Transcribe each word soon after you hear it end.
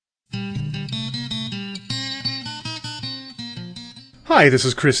Hi, this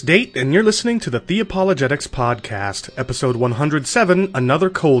is Chris Date, and you're listening to the Theapologetics Podcast, episode 107, Another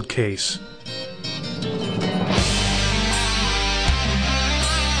Cold Case.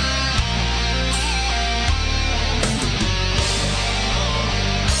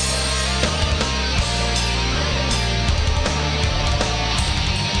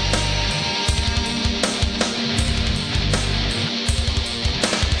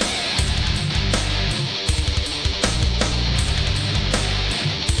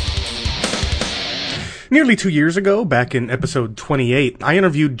 Nearly 2 years ago, back in episode 28, I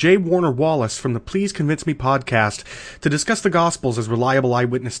interviewed J. Warner Wallace from the Please Convince Me podcast to discuss the Gospels as reliable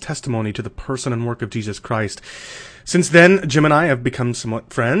eyewitness testimony to the person and work of Jesus Christ. Since then, Jim and I have become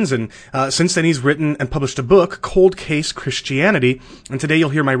somewhat friends, and since then he's written and published a book, Cold Case Christianity, and today you'll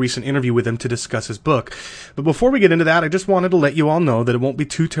hear my recent interview with him to discuss his book. But before we get into that, I just wanted to let you all know that it won't be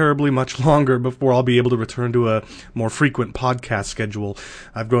too terribly much longer before I'll be able to return to a more frequent podcast schedule.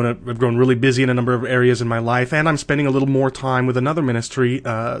 I've grown really busy in a number of areas in my life, and I'm spending a little more time with another ministry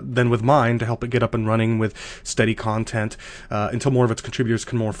than with mine to help it get up and running with steady content until more of its contributors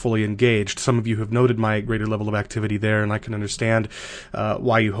can more fully engage. Some of you have noted my greater level of activity there, and I can understand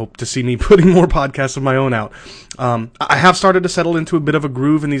why you hope to see me putting more podcasts of my own out. I have started to settle into a bit of a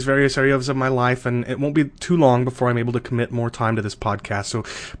groove in these various areas of my life, and it won't be too long before I'm able to commit more time to this podcast, so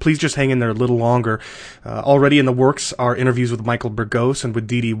please just hang in there a little longer. Already in the works are interviews with Michael Burgos and with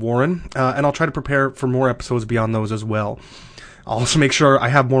Dee Dee Warren, and I'll try to prepare for more episodes beyond those as well. I'll also make sure I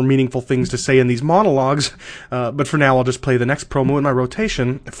have more meaningful things to say in these monologues, but for now I'll just play the next promo in my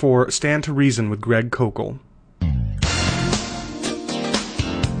rotation for Stand to Reason with Greg Koukl.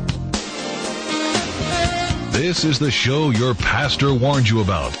 This is the show your pastor warned you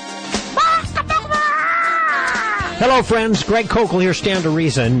about. Hello, friends. Greg Koukl here, Stand to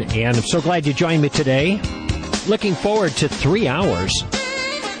Reason, and I'm so glad you joined me today. Looking forward to 3 hours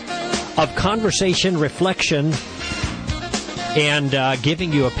of conversation, reflection, and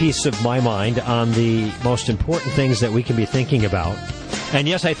giving you a piece of my mind on the most important things that we can be thinking about. And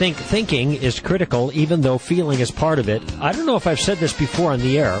yes, I think thinking is critical, even though feeling is part of it. I don't know if I've said this before on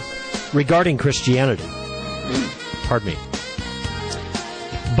the air regarding Christianity. Pardon me.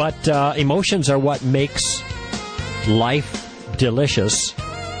 But emotions are what makes life delicious,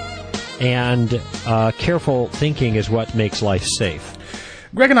 and careful thinking is what makes life safe.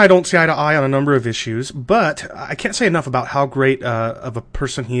 Greg and I don't see eye to eye on a number of issues, but I can't say enough about how great of a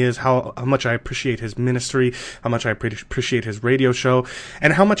person he is, how much I appreciate his ministry, how much I appreciate his radio show,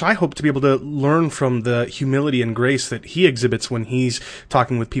 and how much I hope to be able to learn from the humility and grace that he exhibits when he's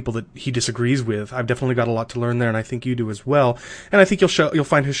talking with people that he disagrees with. I've definitely got a lot to learn there, and I think you do as well. And I think you'll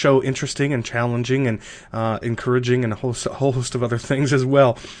find his show interesting and challenging and encouraging and a whole host of other things as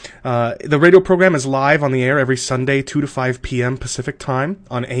well. The radio program is live on the air every Sunday, 2 to 5 p.m. Pacific time,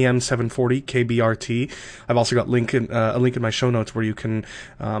 on AM 740 KBRT. I've also got a link in my show notes where you can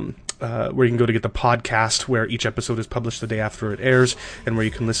go to get the podcast where each episode is published the day after it airs, and where you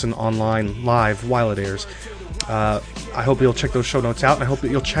can listen online live while it airs. I hope you'll check those show notes out, and I hope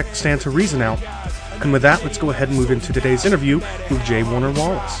that you'll check Stand to Reason out. And with that, let's go ahead and move into today's interview with J. Warner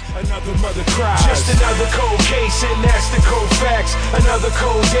Wallace. Another mother cries. Just another cold case, and that's the cold facts. Another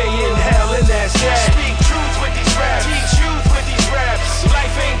cold day in hell, and that's that. Speak truth with these raps. Teach youth with these raps.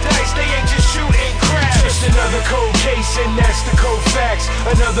 Life ain't dice, they ain't just shooting crap. Just another cold case, and that's the cold facts.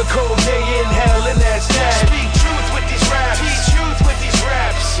 Another cold day in hell, and that's that. Speak truth with these raps. Teach youth with these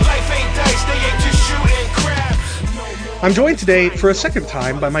raps. Life ain't dice, they ain't just shooting crap. I'm joined today for a second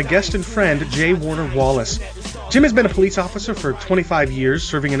time by my guest and friend, J. Warner Wallace. Jim has been a police officer for 25 years,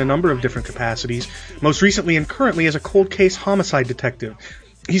 serving in a number of different capacities, most recently and currently as a cold case homicide detective.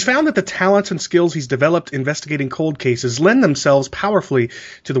 He's found that the talents and skills he's developed investigating cold cases lend themselves powerfully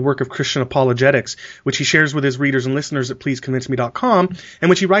to the work of Christian apologetics, which he shares with his readers and listeners at PleaseConvinceMe.com, and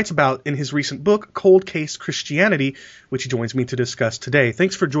which he writes about in his recent book, Cold Case Christianity, which he joins me to discuss today.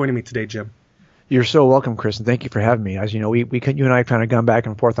 Thanks for joining me today, Jim. You're so welcome, Chris, and thank you for having me. As you know, you and I have kind of gone back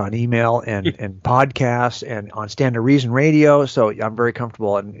and forth on email and podcasts and on Stand to Reason radio, so I'm very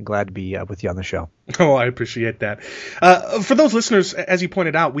comfortable and glad to be with you on the show. Oh, I appreciate that. For those listeners, as you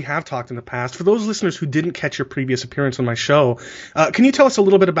pointed out, we have talked in the past. For those listeners who didn't catch your previous appearance on my show, can you tell us a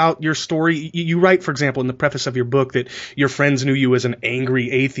little bit about your story? You write, for example, in the preface of your book that your friends knew you as an angry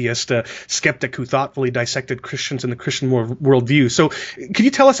atheist, a skeptic who thoughtfully dissected Christians and the Christian worldview. So can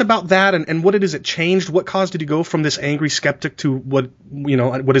you tell us about that and what it is that changed? What caused you to go from this angry skeptic to what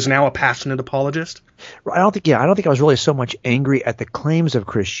is now a passionate apologist? I don't think I was really so much angry at the claims of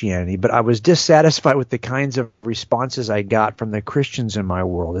Christianity, but I was dissatisfied with the kinds of responses I got from the Christians in my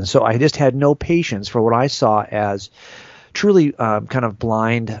world. And so I just had no patience for what I saw as truly kind of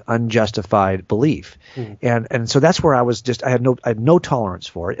blind, unjustified belief. And so that's where I had no tolerance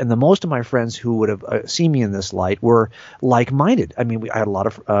for it. And the most of my friends who would have seen me in this light were like-minded. I mean, I had a lot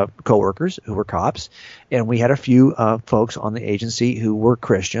of coworkers who were cops, and we had a few folks on the agency who were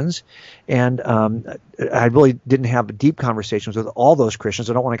Christians. And I really didn't have deep conversations with all those Christians.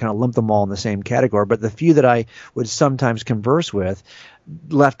 I don't want to kind of lump them all in the same category, but the few that I would sometimes converse with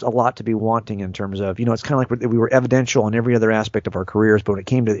left a lot to be wanting in terms of, it's kind of like we were evidential in every other aspect of our careers, but when it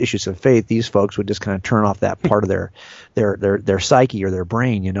came to the issues of faith, these folks would just kind of turn off that part of their psyche or their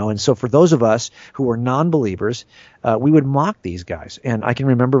brain, And so for those of us who were non-believers, we would mock these guys. And I can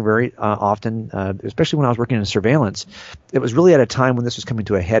remember very often, especially when I was working in surveillance, it was really at a time when this was coming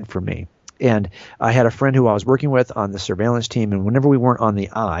to a head for me. And I had a friend who I was working with on the surveillance team, and whenever we weren't on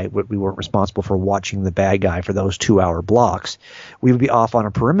the eye, we weren't responsible for watching the bad guy for those 2-hour blocks, we would be off on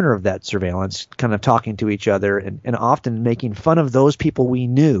a perimeter of that surveillance, kind of talking to each other and often making fun of those people we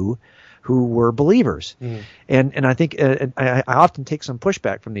knew who were believers. And I think I often take some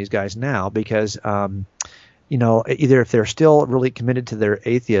pushback from these guys now because either if they're still really committed to their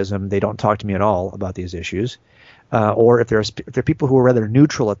atheism, they don't talk to me at all about these issues. Or if they're people who are rather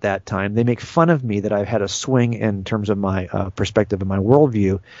neutral at that time, they make fun of me that I've had a swing in terms of my perspective and my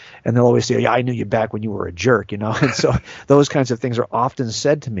worldview, and they'll always say, "Yeah, I knew you back when you were a jerk," And so those kinds of things are often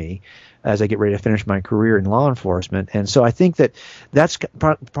said to me as I get ready to finish my career in law enforcement. And so I think that's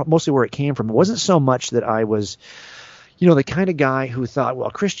mostly where it came from. It wasn't so much that I was the kind of guy who thought,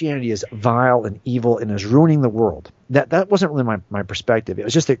 well, Christianity is vile and evil and is ruining the world. That wasn't really my perspective. It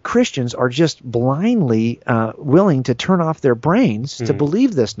was just that Christians are just blindly willing to turn off their brains to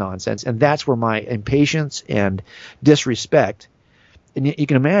believe this nonsense. And that's where my impatience and disrespect, and you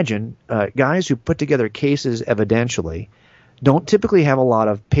can imagine guys who put together cases evidentially don't typically have a lot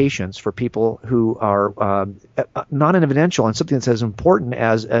of patience for people who are non-evidential on something that's as important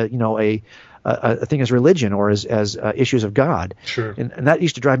as a thing as religion or as issues of God. Sure. And that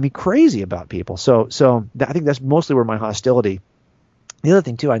used to drive me crazy about people. So I think that's mostly where my hostility. The other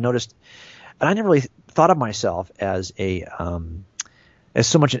thing too, I noticed, and I never really thought of myself as as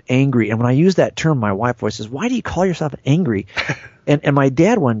so much an angry. And when I use that term, my wife always says, "Why do you call yourself angry?" And my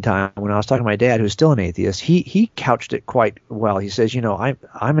dad one time, when I was talking to my dad, who's still an atheist, he couched it quite well. He says, I'm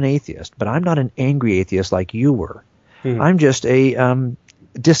an atheist, but I'm not an angry atheist like you were. I'm just a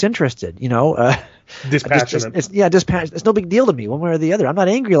disinterested, dispassionate. Dispassionate. It's no big deal to me, one way or the other. I'm not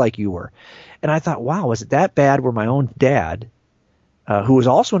angry like you were. And I thought, wow, was it that bad where my own dad, who was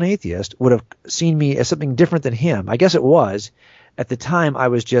also an atheist, would have seen me as something different than him? I guess it was. At the time, I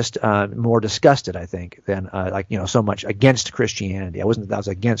was just more disgusted, I think, than so much against Christianity. I wasn't that I was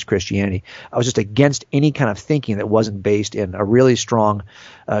against Christianity. I was just against any kind of thinking that wasn't based in a really strong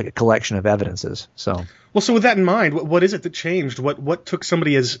collection of evidences. So. Well, so with that in mind, what is it that changed? What took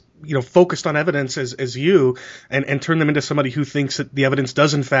somebody as focused on evidence as you and turned them into somebody who thinks that the evidence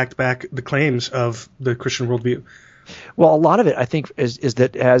does in fact back the claims of the Christian worldview? Well, a lot of it, I think, is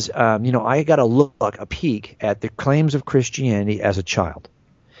that as I got a peek at the claims of Christianity as a child,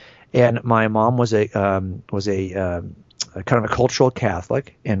 and my mom was a kind of a cultural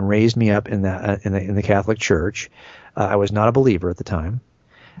Catholic and raised me up in the Catholic Church. I was not a believer at the time.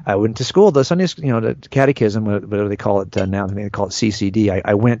 I went to school, the Sunday, the catechism, whatever they call it now. They call it CCD.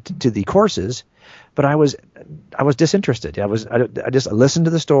 I went to the courses, but I was disinterested. I listened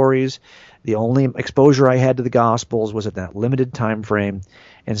to the stories. The only exposure I had to the Gospels was at that limited time frame.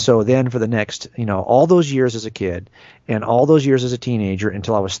 And so then for the next, all those years as a kid and all those years as a teenager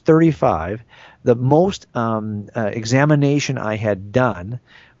until I was 35, the most examination I had done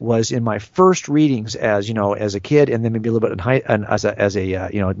was in my first readings as a kid, and then maybe a little bit as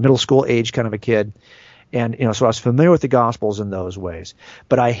a middle school age kind of a kid. And, so I was familiar with the Gospels in those ways,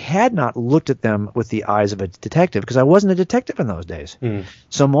 but I had not looked at them with the eyes of a detective because I wasn't a detective in those days.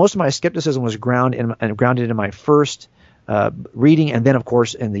 So most of my skepticism was grounded in my first reading, and then, of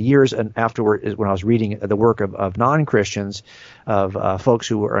course, in the years and afterward, when I was reading the work of non-Christians, of folks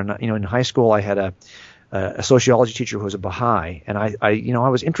who were, in high school, I had a sociology teacher who was a Baha'i, and I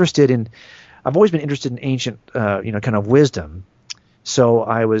was interested in. I've always been interested in ancient, kind of wisdom. So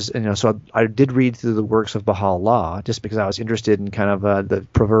I did read through the works of Baha'u'llah just because I was interested in kind of the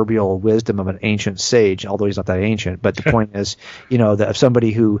proverbial wisdom of an ancient sage, although he's not that ancient. But the point is, that of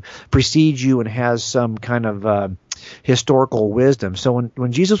somebody who precedes you and has some kind of historical wisdom. So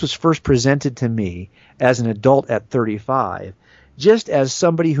when Jesus was first presented to me as an adult at 35, just as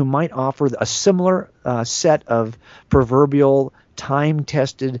somebody who might offer a similar set of proverbial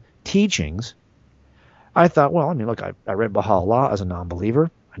time-tested teachings, I thought, well, look, I read Baha'u'llah as a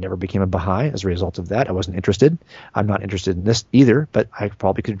non-believer. I never became a Baha'i as a result of that. I wasn't interested. I'm not interested in this either, but I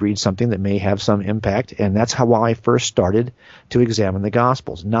probably could read something that may have some impact. And that's how I first started to examine the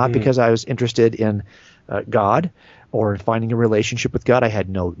Gospels. Not because I was interested in God or finding a relationship with God. I had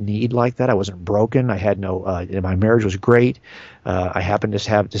no need like that. I wasn't broken. I had no. My marriage was great. I happened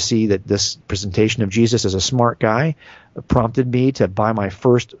to see that this presentation of Jesus as a smart guy prompted me to buy my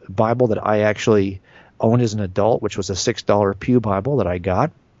first Bible that I actually owned as an adult, which was a $6 Pew Bible that I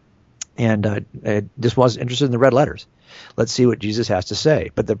got. And I just wasn't interested in the red letters. Let's see what Jesus has to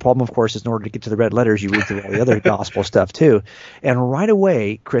say. But the problem, of course, is in order to get to the red letters, you read through all the other gospel stuff too. And right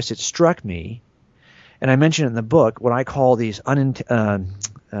away, Chris, it struck me, and I mentioned in the book what I call these kind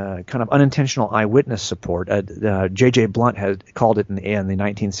of unintentional eyewitness support. J.J. Blunt had called it in the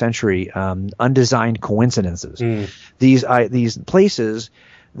 19th century undesigned coincidences. These places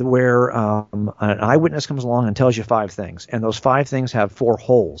where an eyewitness comes along and tells you 5 things, and those 5 things have 4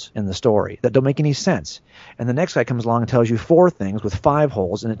 holes in the story that don't make any sense. And the next guy comes along and tells you 4 things with 5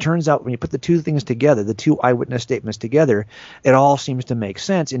 holes, and it turns out when you put the 2 things together, the 2 eyewitness statements together, it all seems to make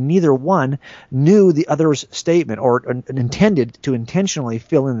sense, and neither one knew the other's statement or intended to intentionally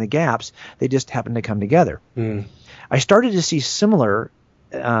fill in the gaps. They just happened to come together. I started to see similar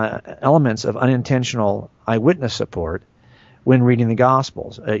elements of unintentional eyewitness support when reading the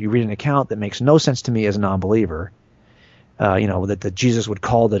Gospels. You read an account that makes no sense to me as a non-believer, that Jesus would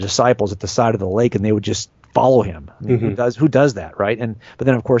call the disciples at the side of the lake and they would just follow him. I mean, who does that, right? But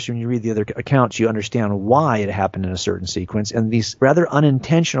then, of course, when you read the other accounts, you understand why it happened in a certain sequence. And these rather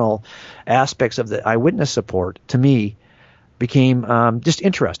unintentional aspects of the eyewitness support, to me, became just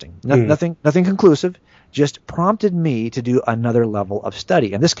interesting. Nothing conclusive. Just prompted me to do another level of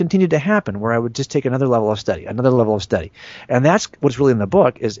study. And this continued to happen where I would just take another level of study. And that's what's really in the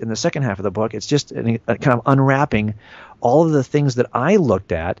book, is in the second half of the book, it's just a kind of unwrapping all of the things that I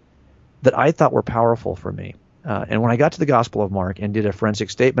looked at that I thought were powerful for me. And when I got to the Gospel of Mark and did a forensic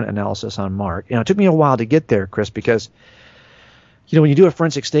statement analysis on Mark, it took me a while to get there, Chris, because when you do a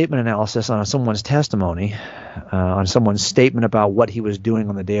forensic statement analysis on someone's testimony, on someone's statement about what he was doing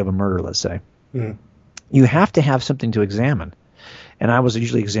on the day of a murder, let's say, you have to have something to examine. And I was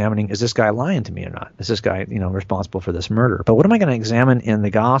usually examining, is this guy lying to me or not? Is this guy, responsible for this murder? But what am I going to examine in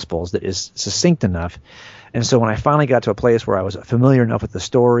the Gospels that is succinct enough? And so when I finally got to a place where I was familiar enough with the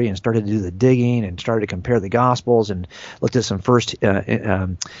story and started to do the digging and started to compare the Gospels and looked at some first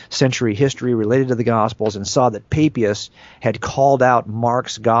century history related to the Gospels and saw that Papias had called out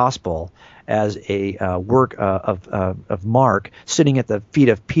Mark's Gospel as a work of Mark, sitting at the feet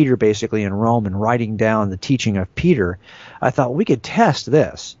of Peter basically in Rome and writing down the teaching of Peter, I thought we could test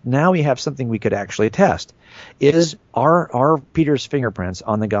this. Now we have something we could actually test. Are Peter's fingerprints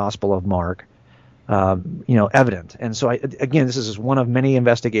on the Gospel of Mark evident? And so this is one of many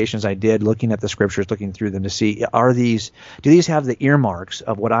investigations I did, looking at the scriptures, looking through them to see, do these have the earmarks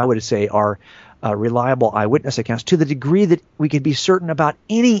of what I would say are reliable eyewitness accounts, to the degree that we could be certain about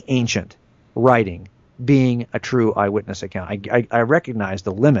any ancient writing being a true eyewitness account. I recognize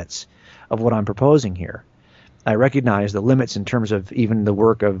the limits of what I'm proposing here. I recognize the limits in terms of even the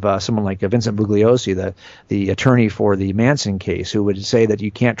work of someone like Vincent Bugliosi, the attorney for the Manson case, who would say that you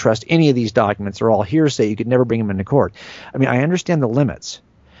can't trust any of these documents. They're all hearsay. You could never bring them into court. I mean, I understand the limits,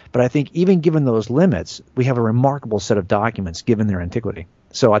 but I think even given those limits, we have a remarkable set of documents given their antiquity.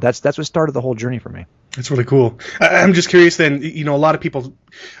 So that's what started the whole journey for me. That's really cool. I'm just curious then, a lot of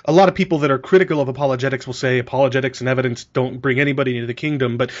people that are critical of apologetics will say apologetics and evidence don't bring anybody into the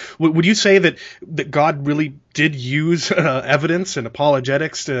kingdom. But would you say that God really did use evidence and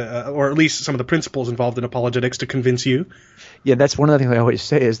apologetics or at least some of the principles involved in apologetics to convince you? Yeah, that's one of the things I always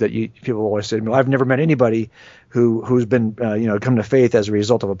say, is that people always say to me, I've never met anybody who's been come to faith as a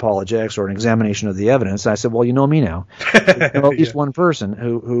result of apologetics or an examination of the evidence. And I said, well, you know me now. At least one person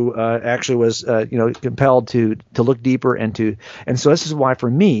who actually was compelled to look deeper and so this is why for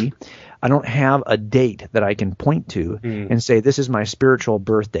me, I don't have a date that I can point to and say this is my spiritual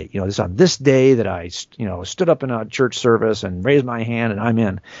birth date. This on this day that I stood up in a church service and raised my hand and I'm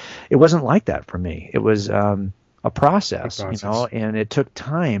in. It wasn't like that for me. It was a process, and it took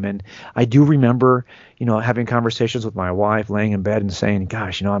time. And I do remember, having conversations with my wife, laying in bed and saying,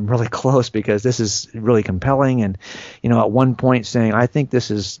 gosh, I'm really close because this is really compelling. And, at one point saying, I think this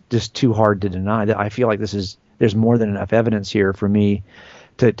is just too hard to deny. That I feel like there's more than enough evidence here for me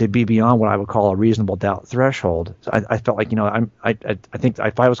to be beyond what I would call a reasonable doubt threshold. I felt like, I think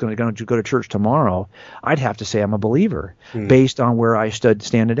if I was going to go to church tomorrow, I'd have to say I'm a believer based on where I stand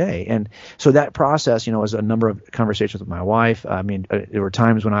today. And so that process, was a number of conversations with my wife. I mean, there were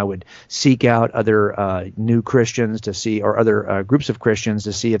times when I would seek out other new Christians to see, or other groups of Christians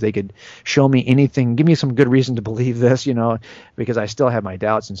to see if they could show me anything, give me some good reason to believe this, because I still have my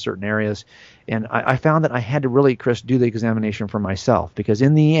doubts in certain areas. And I found that I had to really, Chris, do the examination for myself, because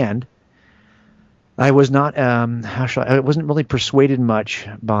in the end, I was not, I wasn't really persuaded much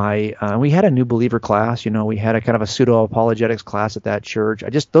by, we had a new believer class, we had a kind of a pseudo-apologetics class at that church.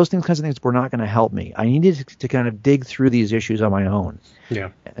 Those kinds of things were not going to help me. I needed to kind of dig through these issues on my own.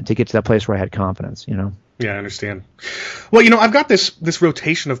 Yeah. To get to that place where I had confidence, Yeah, I understand. Well, I've got this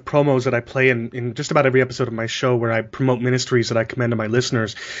rotation of promos that I play in just about every episode of my show where I promote ministries that I commend to my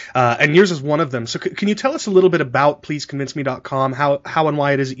listeners, and yours is one of them. So can you tell us a little bit about PleaseConvinceMe.com, how and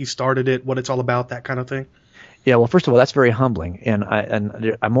why it is that you started it, what it's all about, that kind of thing? Yeah, well, first of all, that's very humbling, and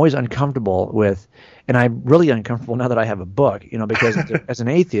I'm always uncomfortable with, and I'm really uncomfortable now that I have a book, because as an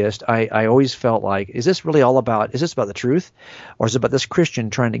atheist, I always felt like, is this about the truth, or is it about this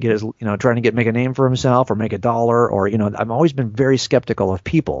Christian trying to get make a name for himself or make a dollar, or I've always been very skeptical of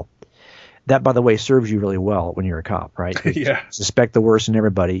people. That, by the way, serves you really well when you're a cop, right? Yeah. Suspect the worst in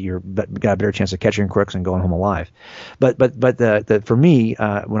everybody, you've got a better chance of catching crooks and going home alive. But for me,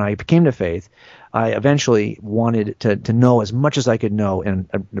 when I came to faith, I eventually wanted to know as much as I could know in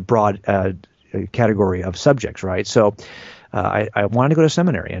a broad category of subjects, right? So I wanted to go to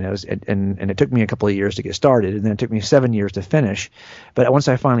seminary, and it took me a couple of years to get started, and then it took me 7 years to finish. But once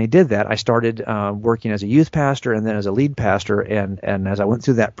I finally did that, I started working as a youth pastor and then as a lead pastor, and as I went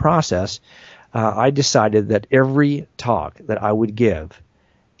through that process, I decided that every talk that I would give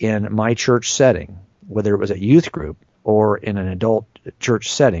in my church setting, whether it was a youth group or in an adult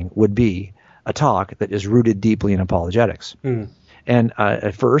church setting, would be a talk that is rooted deeply in apologetics. And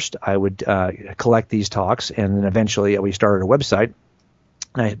at first, I would collect these talks, and then eventually we started a website.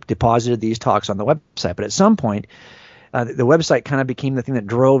 I deposited these talks on the website, but at some point, the website kind of became the thing that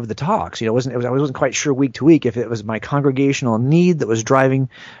drove the talks. I wasn't quite sure week to week if it was my congregational need that was driving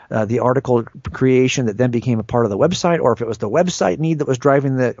the article creation that then became a part of the website, or if it was the website need that was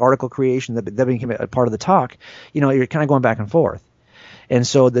driving the article creation that became a part of the talk. You're kind of going back and forth. And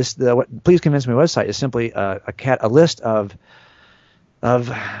so the Please Convince Me website is simply a list of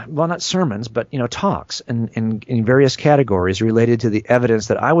well, not sermons, but talks in various categories related to the evidence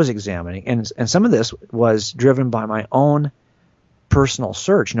that I was examining, and some of this was driven by my own personal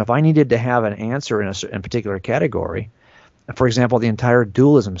search. If I needed to have an answer in a particular category, for example, the entire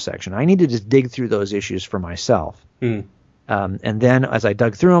dualism section, I needed to dig through those issues for myself. And then as I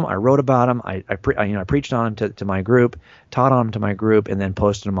dug through them, I wrote about them. I preached on them to my group, taught on them to my group, and then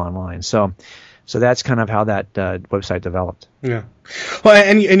posted them online. So that's kind of how that website developed. Yeah. Well,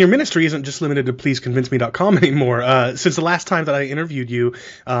 and your ministry isn't just limited to PleaseConvinceMe.com anymore. Since the last time that I interviewed you,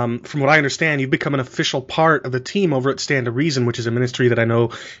 from what I understand, you've become an official part of the team over at Stand to Reason, which is a ministry that I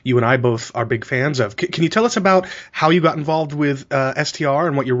know you and I both are big fans of. Can you tell us about how you got involved with STR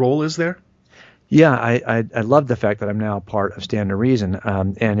and what your role is there? Yeah, I love the fact that I'm now part of Stand to Reason,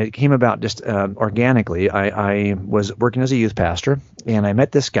 and it came about just organically. I was working as a youth pastor, and I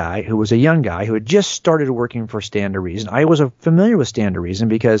met this guy who was a young guy who had just started working for Stand to Reason. I was familiar with Stand to Reason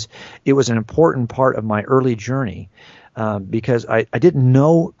because it was an important part of my early journey, because I didn't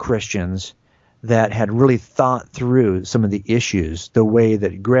know Christians that had really thought through some of the issues the way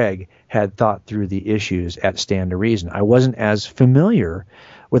that Greg had thought through the issues at Stand to Reason. I wasn't as familiar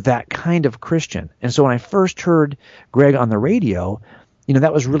with that kind of Christian. And so when I first heard Greg on the radio,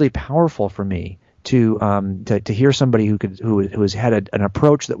 that was really powerful for me to hear somebody who has had an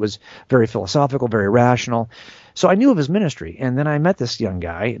approach that was very philosophical, very rational. So I knew of his ministry. And then I met this young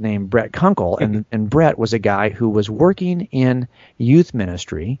guy named Brett Kunkel, and Brett was a guy who was working in youth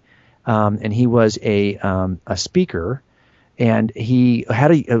ministry, and he was a speaker, and he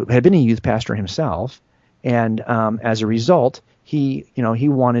had been a youth pastor himself, and as a result, he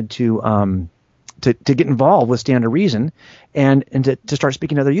wanted to get involved with Stand to Reason and to start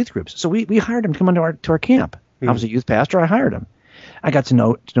speaking to other youth groups. So we hired him to come into our camp. I was a youth pastor. I hired him. I got to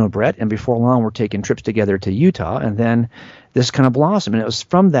know Brett, and before long, we're taking trips together to Utah, and then this kind of blossomed. And it was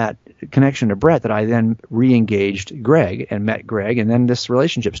from that connection to Brett that I then re-engaged Greg and met Greg, and then this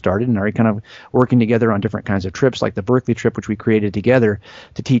relationship started, and are kind of working together on different kinds of trips, like the Berkeley trip, which we created together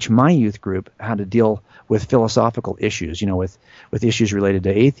to teach my youth group how to deal with philosophical issues, with issues related to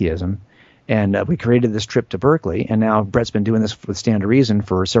atheism. And we created this trip to Berkeley, and now Brett's been doing this with Stand to Reason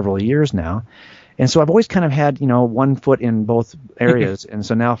for several years now. And so I've always kind of had, one foot in both areas. And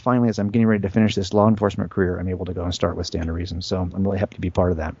so now finally, as I'm getting ready to finish this law enforcement career, I'm able to go and start with Stand to Reason. So I'm really happy to be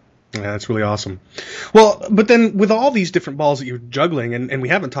part of that. Yeah, that's really awesome. Well, but then with all these different balls that you're juggling, and we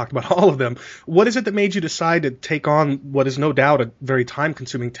haven't talked about all of them, what is it that made you decide to take on what is no doubt a very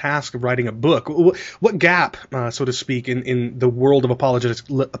time-consuming task of writing a book? What gap, so to speak, in the world of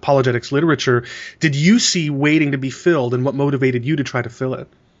apologetics literature did you see waiting to be filled, and what motivated you to try to fill it?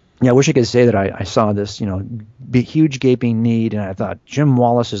 Yeah, I wish I could say that I saw this, huge gaping need, and I thought Jim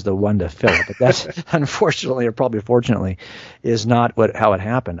Wallis is the one to fill it. But that's unfortunately, or probably fortunately, is not how it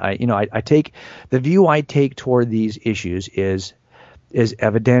happened. I take the view I take toward these issues is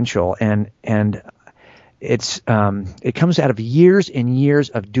evidential, and it comes out of years and years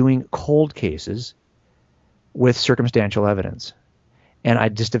of doing cold cases with circumstantial evidence, and I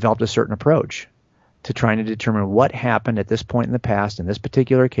just developed a certain approach to trying to determine what happened at this point in the past in this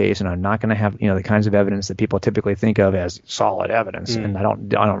particular case, and I'm not going to have the kinds of evidence that people typically think of as solid evidence, and I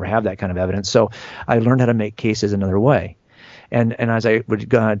don't have that kind of evidence. So I learned how to make cases another way, and as I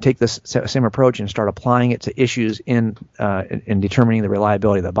would take this same approach and start applying it to issues in determining the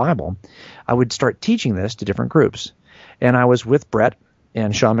reliability of the Bible, I would start teaching this to different groups. And I was with Brett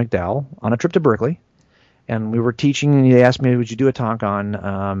and Sean McDowell on a trip to Berkeley, and we were teaching, and they asked me, would you do a talk on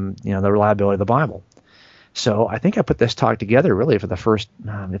the reliability of the Bible? So I think I put this talk together really for the first,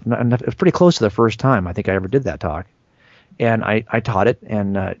 it was pretty close to the first time I think I ever did that talk. And I taught it,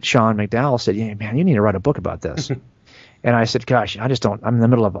 and Sean McDowell said, yeah, man, you need to write a book about this. And I said, gosh, I'm in the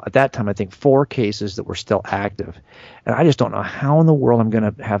middle of, at that time, I think 4 cases that were still active. And I just don't know how in the world I'm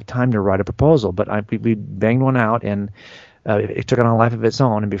going to have time to write a proposal. But we banged one out, and it took on a life of its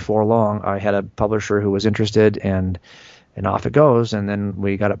own. And before long, I had a publisher who was interested, and off it goes. And then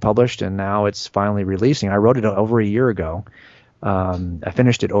we got it published, and now it's finally releasing. I wrote it over a year ago. I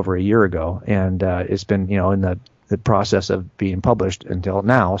finished it over a year ago, and it's been, in the process of being published until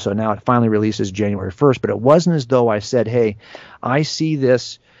now. So now it finally releases January 1st. But it wasn't as though I said, hey, I see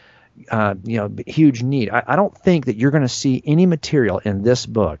this huge need. I don't think that you're going to see any material in this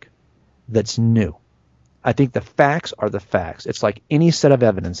book that's new. I think the facts are the facts. It's like any set of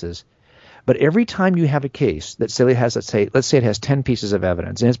evidences. But every time you have a case that has, let's say it has 10 pieces of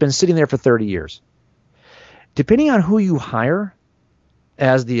evidence, and it's been sitting there for 30 years, depending on who you hire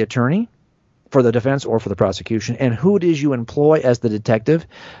as the attorney for the defense or for the prosecution, and who it is you employ as the detective,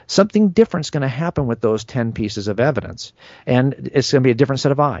 something different is going to happen with those 10 pieces of evidence. And it's going to be a different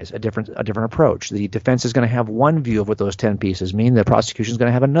set of eyes, a different approach. The defense is going to have one view of what those 10 pieces mean. The prosecution is going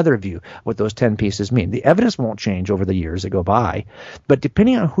to have another view of what those 10 pieces mean. The evidence won't change over the years that go by, but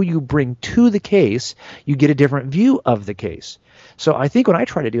depending on who you bring to the case, you get a different view of the case. So I think what I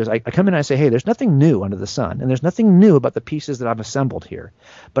try to do is I come in and I say, hey, there's nothing new under the sun, and there's nothing new about the pieces that I've assembled here.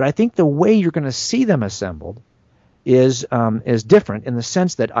 But I think the way you're going to see them assembled is different in the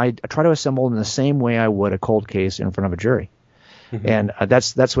sense that I try to assemble them in the same way I would a cold case in front of a jury. Mm-hmm. And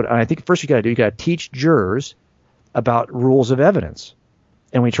that's what I think first you got to do. You got to teach jurors about rules of evidence.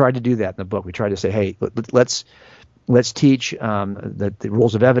 And we tried to do that in the book. We tried to say, hey, let's teach the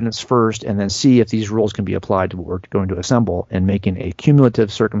rules of evidence first, and then see if these rules can be applied to what we're going to assemble in making a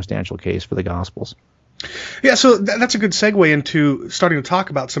cumulative circumstantial case for the Gospels. Yeah, so that's a good segue into starting to talk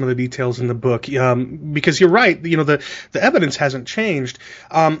about some of the details in the book, because you're right, the evidence hasn't changed,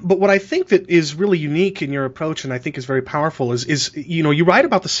 but what I think that is really unique in your approach, and I think is very powerful, is you write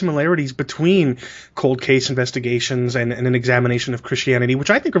about the similarities between cold case investigations and an examination of Christianity,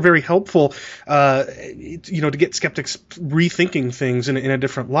 which I think are very helpful, to get skeptics rethinking things in a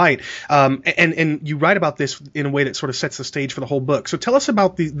different light, and you write about this in a way that sort of sets the stage for the whole book. So tell us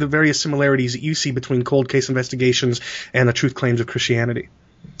about the various similarities that you see between cold case investigations and the truth claims of Christianity.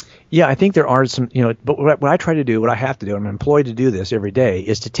 Yeah, I think there are some, but what I try to do, what I have to do, I'm employed to do this every day,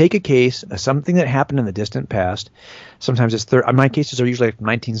 is to take a case, something that happened in the distant past. Sometimes it's my cases are usually like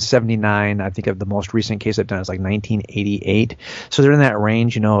 1979. I think of the most recent case I've done is like 1988. So they're in that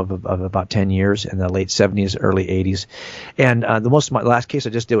range, of about 10 years, in the late 70s, early 80s. And my last case I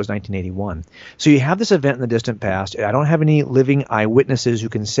just did was 1981. So you have this event in the distant past. I don't have any living eyewitnesses who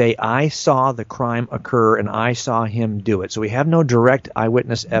can say, I saw the crime occur and I saw him do it. So we have no direct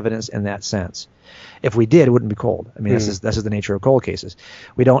eyewitness evidence in that sense. If we did, it wouldn't be cold. I mean, this is the nature of cold cases.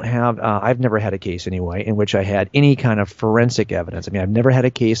 We don't have. I've never had a case anyway in which I had any kind of forensic evidence. I mean, I've never had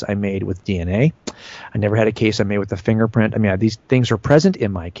a case I made with DNA. I never had a case I made with a fingerprint. I mean, these things are present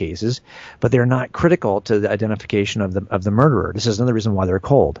in my cases, but they're not critical to the identification of the murderer. This is another reason why they're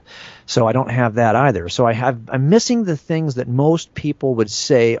cold. So I don't have that either. So I'm missing the things that most people would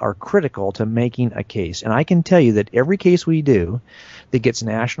say are critical to making a case. And I can tell you that every case we do that gets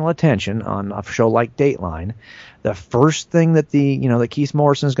national attention on a show like Dateline, the first thing that that Keith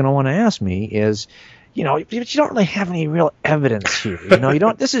Morrison is going to want to ask me is, you don't really have any real evidence here. You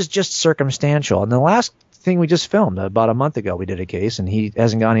don't. This is just circumstantial. And the last thing we just filmed about a month ago, we did a case, and he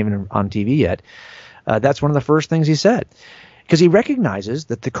hasn't gone even on TV yet. That's one of the first things he said, because he recognizes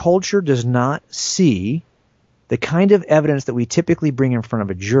that the culture does not see the kind of evidence that we typically bring in front of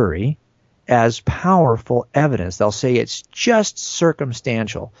a jury as powerful evidence. They'll say it's just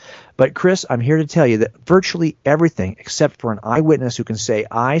circumstantial. But Chris, I'm here to tell you that virtually everything except for an eyewitness who can say,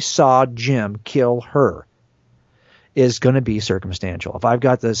 I saw Jim kill her, is going to be circumstantial. If I've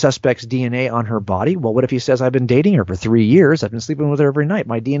got the suspect's DNA on her body, well, what if he says I've been dating her for 3 years? I've been sleeping with her every night.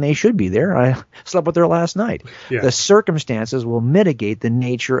 My DNA should be there. I slept with her last night. Yeah. The circumstances will mitigate the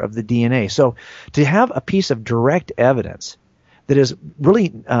nature of the DNA. So to have a piece of direct evidence that is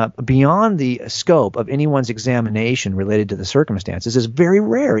really beyond the scope of anyone's examination related to the circumstances is very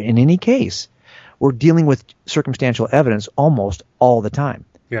rare in any case. We're dealing with circumstantial evidence almost all the time.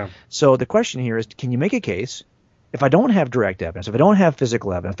 Yeah. So the question here is, can you make a case? If I don't have direct evidence, if I don't have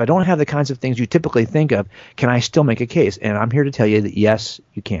physical evidence, if I don't have the kinds of things you typically think of, can I still make a case? And I'm here to tell you that yes,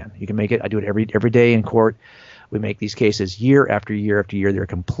 you can. You can make it. I do it every day in court. We make these cases year after year after year. They're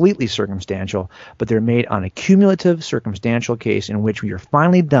completely circumstantial, but they're made on a cumulative circumstantial case in which we are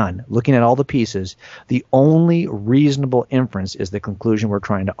finally done looking at all the pieces. The only reasonable inference is the conclusion we're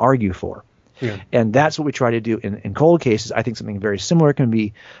trying to argue for. Yeah. And that's what we try to do in cold cases. I think something very similar can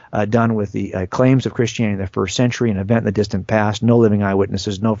be done with the claims of Christianity in the first century, an event in the distant past, no living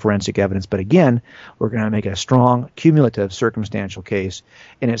eyewitnesses, no forensic evidence. But again, we're going to make a strong, cumulative, circumstantial case,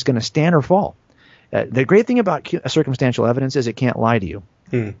 and it's going to stand or fall. The great thing about circumstantial evidence is it can't lie to you.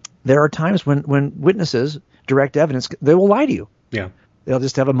 There are times when witnesses, direct evidence, they will lie to you. Yeah. They'll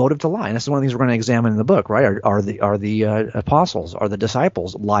just have a motive to lie. And that's one of the things we're going to examine in the book, right? Are the apostles, are the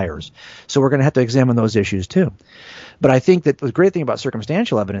disciples liars? So we're going to have to examine those issues too. But I think that the great thing about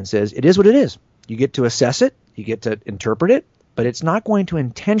circumstantial evidence is it is what it is. You get to assess it, you get to interpret it, but it's not going to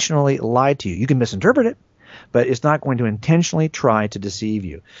intentionally lie to you. You can misinterpret it, but it's not going to intentionally try to deceive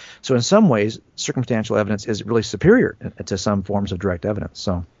you. So in some ways, circumstantial evidence is really superior to some forms of direct evidence.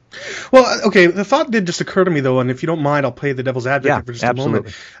 So. Well, okay, the thought did just occur to me, though, and if you don't mind, I'll play the devil's advocate for just a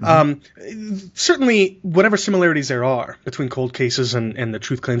moment. Certainly, whatever similarities there are between cold cases and the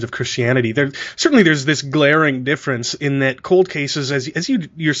truth claims of Christianity, there's this glaring difference in that cold cases, as you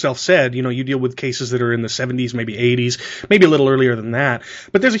yourself said, you deal with cases that are in the 70s, maybe 80s, maybe a little earlier than that.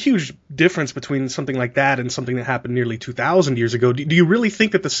 But there's a huge difference between something like that and something that happened nearly 2,000 years ago. Do you really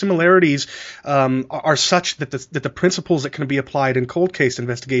think that the similarities are such that the principles that can be applied in cold case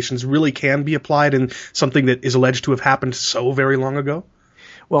investigations really can be applied in something that is alleged to have happened so very long ago?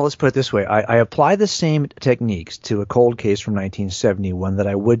 Well, let's put it this way. I apply the same techniques to a cold case from 1971 that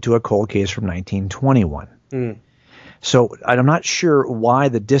I would to a cold case from 1921. So I'm not sure why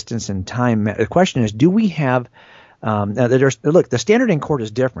the distance in time. The question is, do we have look, the standard in court is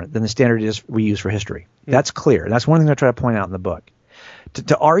different than the standard we use for history. That's clear. That's one thing I try to point out in the book.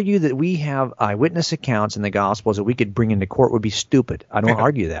 To argue that we have eyewitness accounts in the Gospels that we could bring into court would be stupid. I don't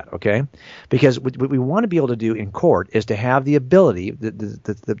argue that, okay? Because what we want to be able to do in court is to have the ability,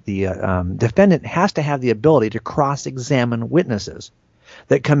 the defendant has to have the ability to cross-examine witnesses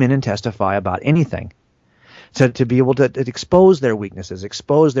that come in and testify about anything. So to be able to expose their weaknesses,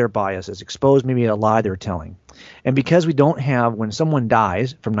 expose their biases, expose maybe a lie they're telling. And because we don't have, when someone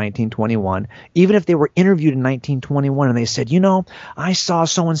dies from 1921, even if they were interviewed in 1921 and they said, I saw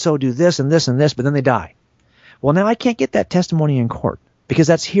so-and-so do this and this and this, but then they die. Well, now I can't get that testimony in court because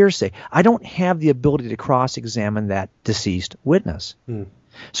that's hearsay. I don't have the ability to cross-examine that deceased witness.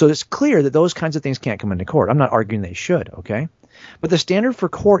 So it's clear that those kinds of things can't come into court. I'm not arguing they should, okay? But the standard for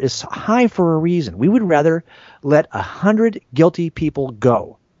court is high for a reason. We would rather let 100 guilty people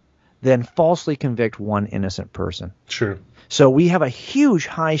go than falsely convict one innocent person. Sure. So we have a huge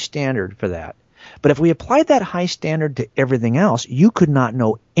high standard for that. But if we applied that high standard to everything else, you could not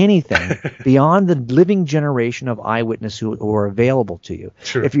know anything beyond the living generation of eyewitnesses who are available to you.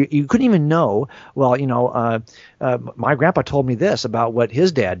 Sure. If you couldn't even know, well, my grandpa told me this about what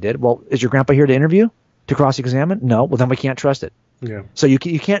his dad did. Well, is your grandpa here to interview? To cross-examine? No. Well, then we can't trust it. Yeah. So you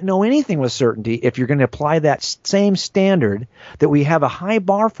can't know anything with certainty if you're going to apply that same standard that we have a high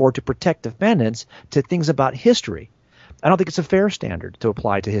bar for to protect defendants to things about history. I don't think it's a fair standard to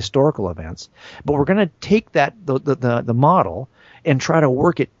apply to historical events, but we're going to take that the model and try to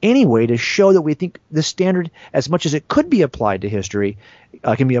work it anyway to show that we think the standard, as much as it could be applied to history,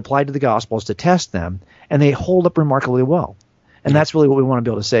 can be applied to the Gospels to test them, and they hold up remarkably well. And that's really what we want to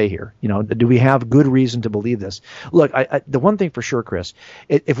be able to say here. Do we have good reason to believe this? Look, the one thing for sure, Chris,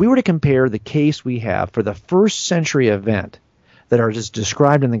 if we were to compare the case we have for the first century event that are just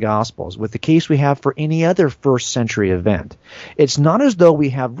described in the Gospels with the case we have for any other first century event, it's not as though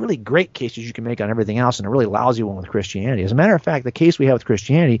we have really great cases you can make on everything else and a really lousy one with Christianity. As a matter of fact, the case we have with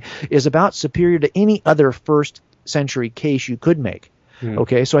Christianity is about superior to any other first century case you could make.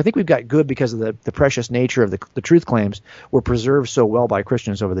 Okay, so I think we've got good because of the precious nature of the truth claims were preserved so well by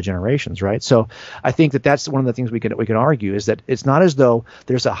Christians over the generations, right? So I think that's one of the things we could argue is that it's not as though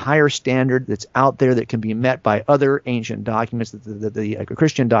there's a higher standard that's out there that can be met by other ancient documents that the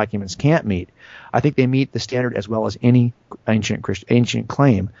Christian documents can't meet. I think they meet the standard as well as any ancient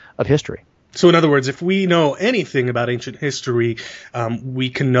claim of history. So in other words, if we know anything about ancient history, we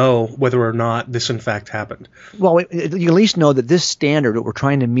can know whether or not this in fact happened. Well, you at least know that this standard that we're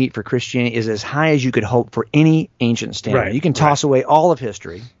trying to meet for Christianity is as high as you could hope for any ancient standard. Right, you can toss away all of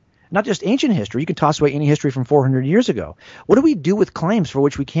history. Not just ancient history, you can toss away any history from 400 years ago. What do we do with claims for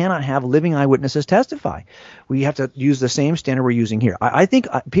which we cannot have living eyewitnesses testify? We have to use the same standard we're using here. I think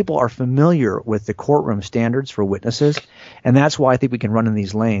people are familiar with the courtroom standards for witnesses, and that's why I think we can run in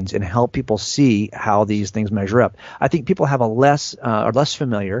these lanes and help people see how these things measure up. I think people are less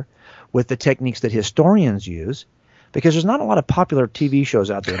familiar with the techniques that historians use, because there's not a lot of popular TV shows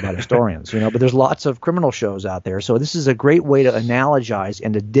out there about historians, but there's lots of criminal shows out there. So this is a great way to analogize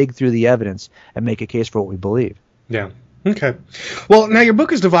and to dig through the evidence and make a case for what we believe. Yeah. Okay. Well, now your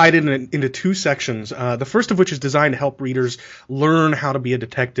book is divided into two sections, the first of which is designed to help readers learn how to be a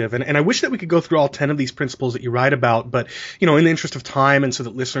detective. And I wish that we could go through all 10 of these principles that you write about, but, in the interest of time and so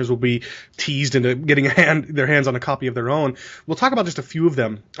that listeners will be teased into getting their hands on a copy of their own, we'll talk about just a few of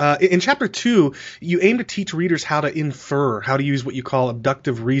them. In Chapter 2, you aim to teach readers how to infer, how to use what you call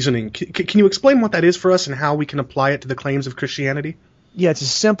abductive reasoning. Can you explain what that is for us and how we can apply it to the claims of Christianity? Yeah, it's a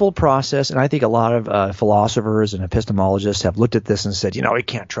simple process, and I think a lot of philosophers and epistemologists have looked at this and said, we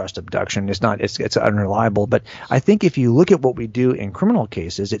can't trust abduction. It's unreliable. But I think if you look at what we do in criminal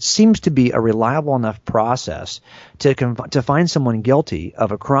cases, it seems to be a reliable enough process to find someone guilty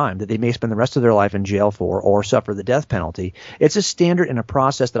of a crime that they may spend the rest of their life in jail for or suffer the death penalty. It's a standard and a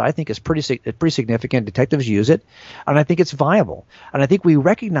process that I think is pretty significant. Detectives use it, and I think it's viable. And I think we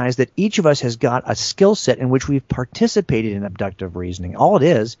recognize that each of us has got a skill set in which we've participated in abductive reasoning. All it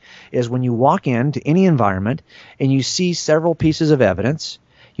is when you walk into any environment and you see several pieces of evidence,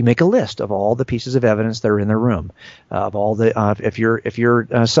 you make a list of all the pieces of evidence that are in the room, of all the if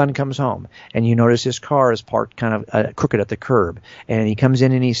your son comes home and you notice his car is parked kind of crooked at the curb, and he comes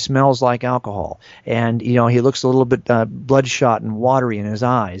in and he smells like alcohol, and he looks a little bit bloodshot and watery in his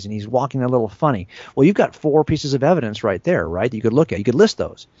eyes, and he's walking a little funny. Well, you've got 4 pieces of evidence right there, right? That you could look at. You could list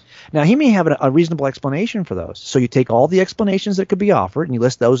those. Now, he may have a reasonable explanation for those. So you take all the explanations that could be offered and you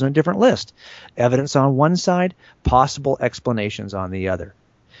list those in a different list. Evidence on one side, possible explanations on the other.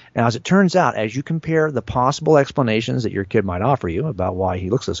 Now, as it turns out, as you compare the possible explanations that your kid might offer you about why he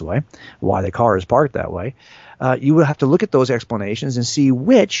looks this way, why the car is parked that way, you would have to look at those explanations and see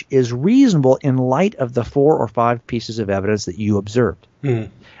which is reasonable in light of the 4 or 5 pieces of evidence that you observed.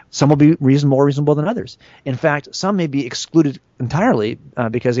 Some will be more reasonable than others. In fact, some may be excluded entirely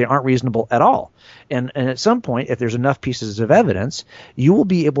because they aren't reasonable at all. And at some point, if there's enough pieces of evidence, you will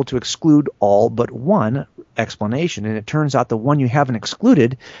be able to exclude all but one explanation. And it turns out the one you haven't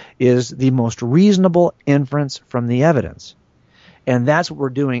excluded is the most reasonable inference from the evidence. And that's what we're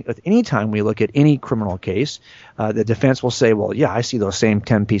doing with any time we look at any criminal case. The defense will say, well, yeah, I see those same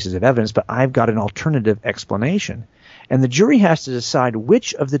 10 pieces of evidence, but I've got an alternative explanation. And the jury has to decide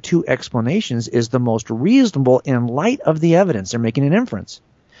which of the 2 explanations is the most reasonable in light of the evidence. They're making an inference.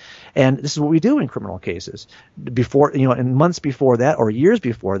 And this is what we do in criminal cases. Before, in months before that or years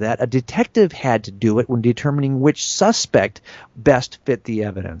before that, a detective had to do it when determining which suspect best fit the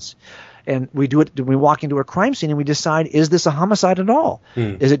evidence. And we do it. We walk into a crime scene and we decide, is this a homicide at all?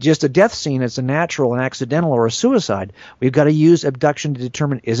 Is it just a death scene? It's a natural and accidental or a suicide. We've got to use abduction to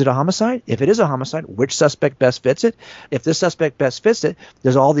determine, is it a homicide? If it is a homicide, which suspect best fits it? If this suspect best fits it,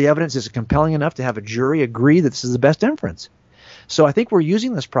 does all the evidence is compelling enough to have a jury agree that this is the best inference? So I think we're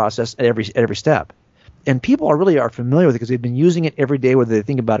using this process at every step. And people are familiar with it because they've been using it every day whether they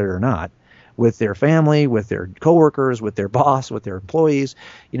think about it or not. with their family, with their coworkers, with their boss, with their employees.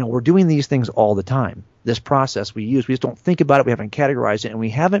 We're doing these things all the time. This process we use, we just don't think about it, we haven't categorized it, and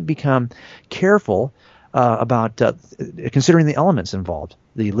we haven't become careful about considering the elements involved,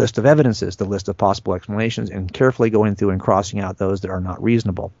 the list of evidences, the list of possible explanations, and carefully going through and crossing out those that are not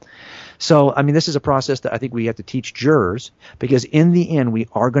reasonable. So, this is a process that I think we have to teach jurors, because in the end, we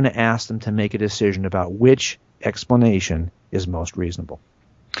are going to ask them to make a decision about which explanation is most reasonable.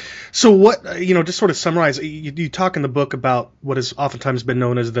 So what, just sort of summarize, you talk in the book about what has oftentimes been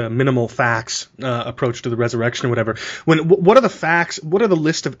known as the minimal facts approach to the resurrection or whatever. What are the facts, what are the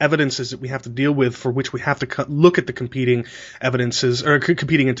list of evidences that we have to deal with for which we have to look at the competing evidences or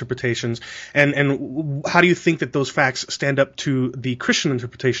competing interpretations, and how do you think that those facts stand up to the Christian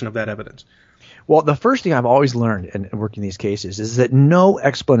interpretation of that evidence? Well, the first thing I've always learned in working these cases is that no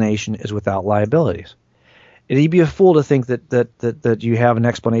explanation is without liabilities. You'd be a fool to think that you have an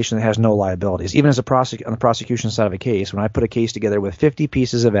explanation that has no liabilities. Even as on the prosecution side of a case, when I put a case together with 50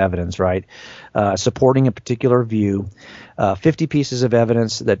 pieces of evidence, right, supporting a particular view, 50 pieces of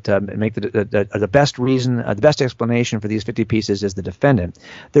evidence that make the best reason, the best explanation for these 50 pieces is the defendant,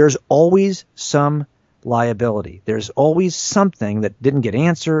 there's always some liability. There's always something that didn't get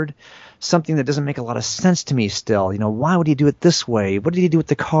answered, something that doesn't make a lot of sense to me still. Why would he do it this way? What did he do with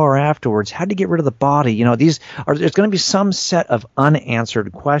the car afterwards? How did he get rid of the body? There's going to be some set of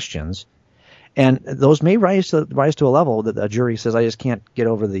unanswered questions, and those may rise to a level that a jury says, I just can't get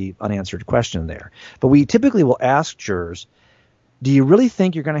over the unanswered question there. But we typically will ask jurors, do you really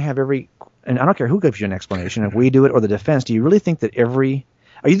think you're going to have and I don't care who gives you an explanation, if we do it or the defense, do you really think that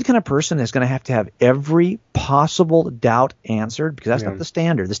are you the kind of person that's going to have every possible doubt answered? Because that's not the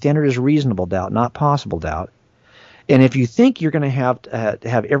standard. The standard is reasonable doubt, not possible doubt. And if you think you're going to have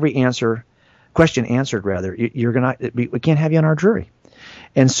every question answered, we can't have you on our jury.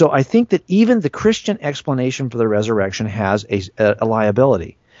 And so I think that even the Christian explanation for the resurrection has a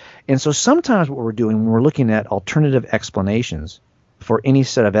liability. And so sometimes what we're doing when we're looking at alternative explanations for any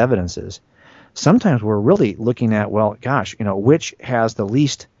set of evidences, sometimes we're really looking at, which has the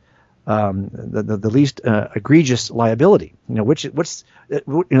least the least egregious liability. There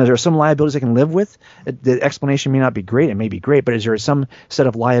are some liabilities I can live with. The explanation may not be great; it may be great, but is there some set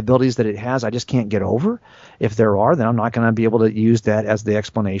of liabilities that it has I just can't get over? If there are, then I'm not going to be able to use that as the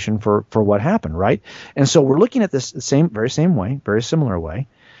explanation for what happened, right? And so we're looking at this very similar way,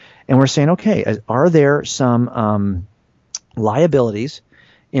 and we're saying, okay, are there some liabilities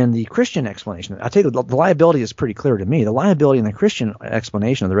in the Christian explanation? I'll tell you, the liability is pretty clear to me. The liability in the Christian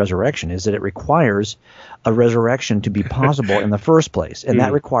explanation of the resurrection is that it requires a resurrection to be possible in the first place, and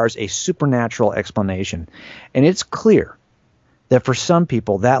that requires a supernatural explanation. And it's clear that for some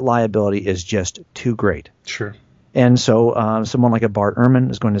people that liability is just too great. Sure. And so someone like a Bart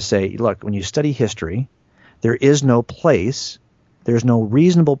Ehrman is going to say, look, when you study history, there's no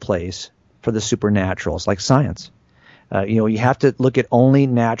reasonable place for the supernatural. It's like science. You have to look at only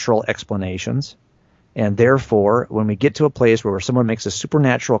natural explanations, and therefore, when we get to a place where someone makes a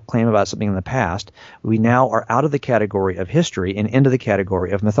supernatural claim about something in the past, we now are out of the category of history and into the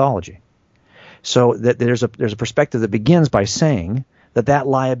category of mythology. So that there's a perspective that begins by saying that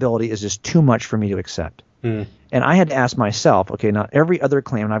liability is just too much for me to accept. And I had to ask myself, okay, now every other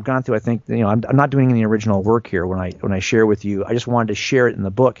claim, and I've gone through, I think, I'm not doing any original work here when I share with you. I just wanted to share it in the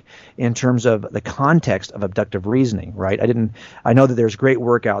book in terms of the context of abductive reasoning, right? I know that there's great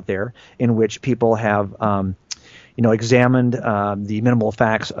work out there in which people have, examined the minimal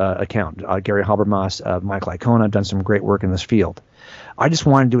facts account. Gary Habermas, Michael Icona have done some great work in this field. I just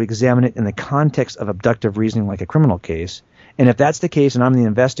wanted to examine it in the context of abductive reasoning like a criminal case. And if that's the case and I'm the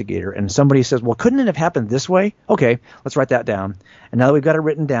investigator and somebody says, well, couldn't it have happened this way? Okay, let's write that down. And now that we've got it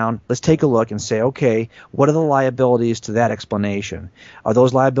written down, let's take a look and say, okay, what are the liabilities to that explanation? Are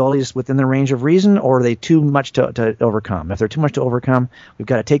those liabilities within the range of reason, or are they too much to overcome? If they're too much to overcome, we've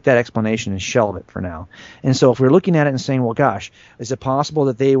got to take that explanation and shelve it for now. And so if we're looking at it and saying, well, gosh, is it possible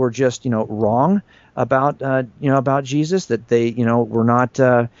that they were just, wrong about Jesus, that they, were not,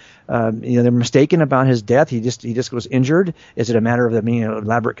 they're mistaken about his death. He just was injured. Is it a matter of them being an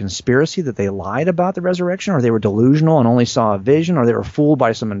elaborate conspiracy that they lied about the resurrection, or they were delusional and only saw a vision, or they were fooled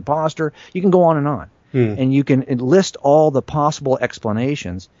by some imposter? You can go on and on, and you can list all the possible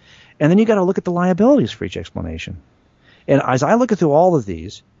explanations, and then you got to look at the liabilities for each explanation. And as I look through all of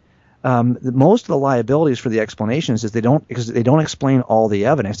these, most of the liabilities for the explanations is they don't explain all the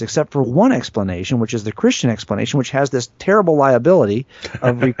evidence, except for one explanation, which is the Christian explanation, which has this terrible liability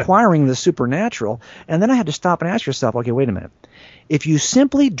of requiring the supernatural. And then I had to stop and ask yourself, okay, wait a minute. If you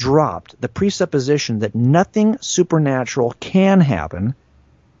simply dropped the presupposition that nothing supernatural can happen,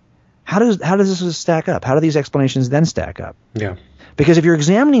 how does this stack up? How do these explanations then stack up? Yeah. Because if you're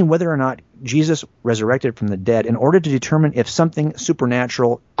examining whether or not Jesus resurrected from the dead in order to determine if something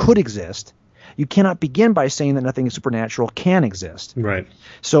supernatural could exist, you cannot begin by saying that nothing supernatural can exist. Right.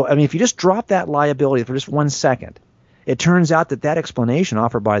 So, I mean, if you just drop that liability for just 1 second, it turns out that explanation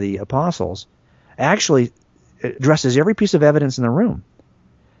offered by the apostles actually addresses every piece of evidence in the room.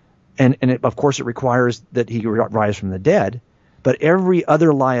 And of course, it requires that he rise from the dead. But every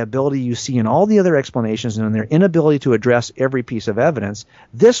other liability you see in all the other explanations and in their inability to address every piece of evidence,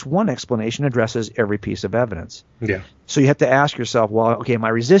 this one explanation addresses every piece of evidence. Yeah. So you have to ask yourself, well, okay, am I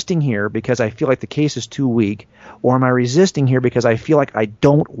resisting here because I feel like the case is too weak, or am I resisting here because I feel like I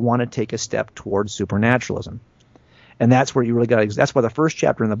don't want to take a step towards supernaturalism? And that's where you really got to – that's why the first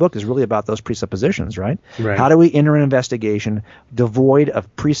chapter in the book is really about those presuppositions, right? Right. How do we enter an investigation devoid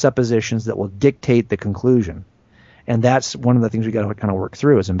of presuppositions that will dictate the conclusion? And that's one of the things we got to kind of work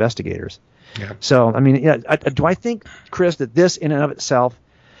through as investigators. Yeah. So, I mean, do I think, Chris, that this in and of itself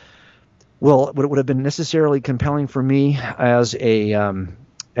would have been necessarily compelling for me as a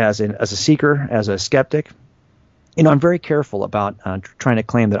seeker, as a skeptic? You know, I'm very careful about trying to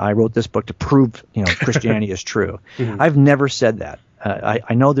claim that I wrote this book to prove, Christianity is true. Mm-hmm. I've never said that.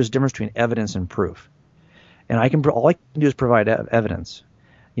 I know there's a difference between evidence and proof, and all I can do is provide evidence.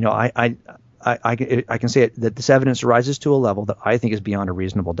 I can say that this evidence rises to a level that I think is beyond a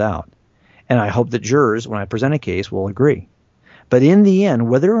reasonable doubt. And I hope that jurors, when I present a case, will agree. But in the end,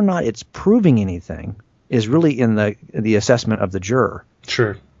 whether or not it's proving anything is really in the assessment of the juror.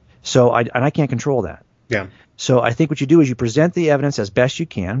 Sure. So I can't control that. Yeah. So I think what you do is you present the evidence as best you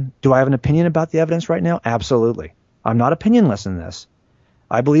can. Do I have an opinion about the evidence right now? Absolutely. I'm not opinionless in this.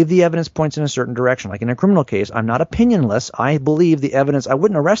 I believe the evidence points in a certain direction. Like in a criminal case, I'm not opinionless. I believe the evidence. I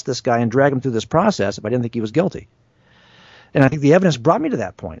wouldn't arrest this guy and drag him through this process if I didn't think he was guilty. And I think the evidence brought me to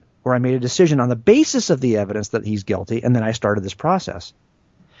that point where I made a decision on the basis of the evidence that he's guilty, and then I started this process.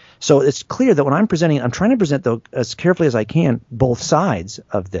 So it's clear that when I'm presenting, I'm trying to present, though, as carefully as I can, both sides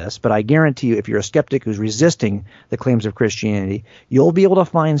of this. But I guarantee you, if you're a skeptic who's resisting the claims of Christianity, you'll be able to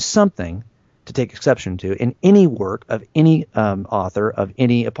find something to take exception to in any work of any author, of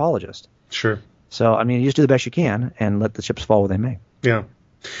any apologist. Sure. So, I mean, you just do the best you can and let the chips fall where they may. Yeah.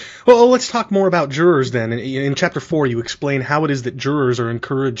 Well, let's talk more about jurors then. In Chapter 4, you explain how it is that jurors are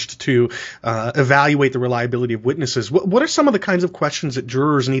encouraged to evaluate the reliability of witnesses. What are some of the kinds of questions that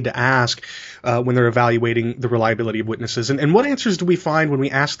jurors need to ask when they're evaluating the reliability of witnesses? And what answers do we find when we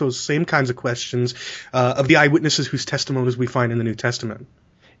ask those same kinds of questions of the eyewitnesses whose testimonies we find in the New Testament?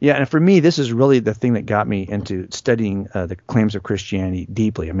 Yeah, and for me, this is really the thing that got me into studying the claims of Christianity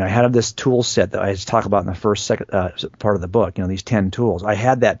deeply. I mean, I had this tool set that I talk about in the first part of the book, these 10 tools. I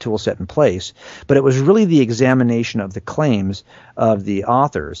had that tool set in place, but it was really the examination of the claims of the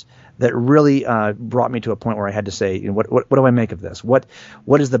authors that really brought me to a point where I had to say, what do I make of this? What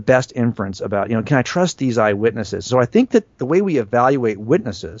is the best inference about, can I trust these eyewitnesses? So I think that the way we evaluate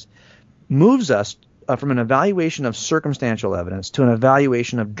witnesses moves us from an evaluation of circumstantial evidence to an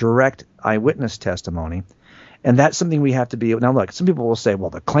evaluation of direct eyewitness testimony. And that's something we have to be. Now, look, some people will say, well,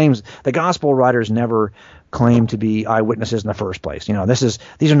 the gospel writers never claim to be eyewitnesses in the first place.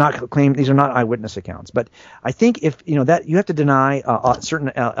 These are not eyewitness accounts. But I think if that you have to deny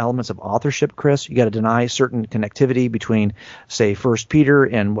certain elements of authorship, Chris. You got to deny certain connectivity between, say, 1 Peter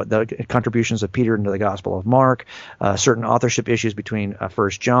and what the contributions of Peter into the Gospel of Mark. Certain authorship issues between 1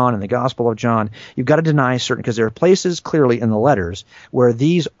 John and the Gospel of John. You've got to deny certain, because there are places clearly in the letters where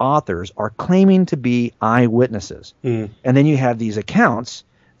these authors are claiming to be eyewitnesses, and then you have these accounts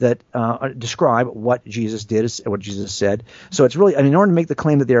that describe what Jesus did, what Jesus said. So it's really, in order to make the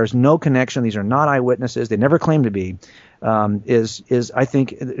claim that there is no connection, these are not eyewitnesses, they never claim to be, is I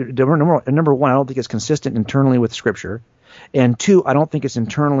think, number one, I don't think it's consistent internally with Scripture. And two, I don't think it's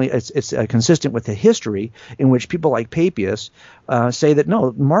consistent with the history in which people like Papias say that,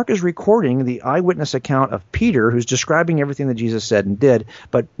 no, Mark is recording the eyewitness account of Peter, who's describing everything that Jesus said and did,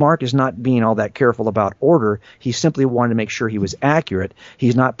 but Mark is not being all that careful about order. He simply wanted to make sure he was accurate.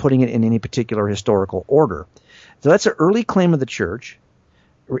 He's not putting it in any particular historical order. So that's an early claim of the church,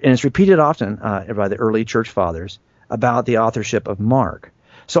 and it's repeated often by the early church fathers about the authorship of Mark.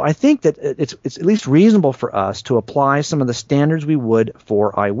 So I think that it's at least reasonable for us to apply some of the standards we would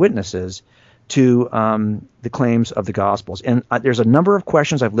for eyewitnesses to the claims of the Gospels. And there's a number of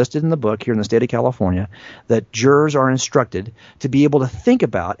questions I've listed in the book here in the state of California that jurors are instructed to be able to think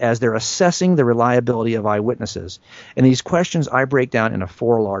about as they're assessing the reliability of eyewitnesses. And these questions I break down into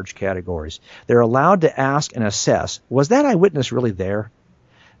 4 large categories. They're allowed to ask and assess, was that eyewitness really there?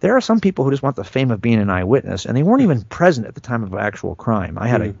 There are some people who just want the fame of being an eyewitness, and they weren't even present at the time of actual crime. I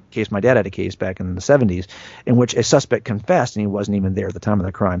had a case, my dad had a case back in the 70s in which a suspect confessed and he wasn't even there at the time of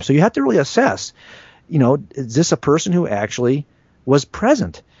the crime. So you have to really assess, is this a person who actually was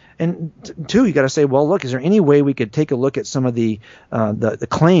present? And two, you got to say, well, look, is there any way we could take a look at some of the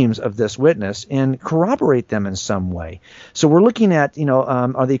claims of this witness and corroborate them in some way? So we're looking at, is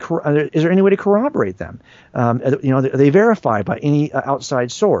there any way to corroborate them? Are they verified by any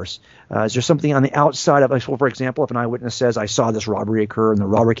outside source? Is there something on the outside of, for example, if an eyewitness says, I saw this robbery occur and the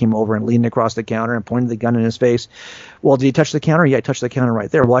robber came over and leaned across the counter and pointed the gun in his face. Well, did he touch the counter? Yeah, he touched the counter right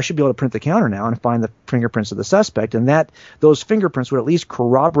there. Well, I should be able to print the counter now and find the fingerprints of the suspect, and those fingerprints would at least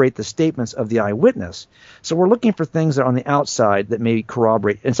corroborate the statements of the eyewitness. So we're looking for things that are on the outside that may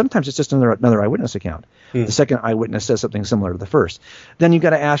corroborate, and sometimes it's just another eyewitness account. The second eyewitness says something similar to the first. Then you've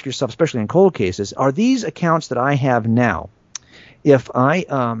got to ask yourself, especially in cold cases, are these accounts that I have now, if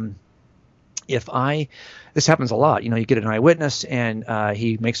this happens a lot, you get an eyewitness and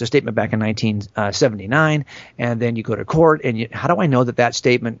he makes a statement back in 1979, and then you go to court, and how do I know that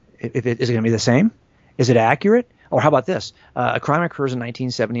statement, is it going to be the same? Is it accurate? Or how about this? A crime occurs in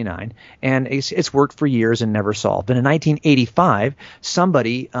 1979, and it's worked for years and never solved. But in 1985,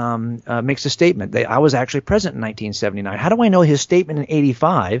 somebody makes a statement. I was actually present in 1979. How do I know his statement in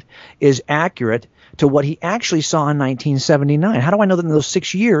 85 is accurate to what he actually saw in 1979? How do I know that in those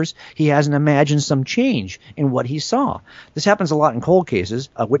 6 years he hasn't imagined some change in what he saw? This happens a lot in cold cases.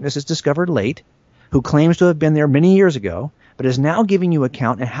 A witness is discovered late who claims to have been there many years ago, but is now giving you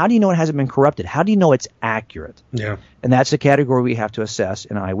account. And how do you know it hasn't been corrupted? How do you know it's accurate? Yeah. And that's a category we have to assess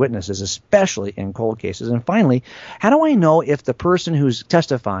in eyewitnesses, especially in cold cases. And finally, how do I know if the person who's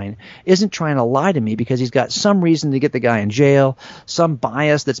testifying isn't trying to lie to me because he's got some reason to get the guy in jail, some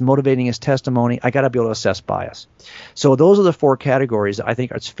bias that's motivating his testimony? I got to be able to assess bias. So those are the four categories that I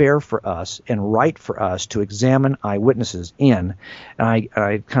think it's fair for us and right for us to examine eyewitnesses in. And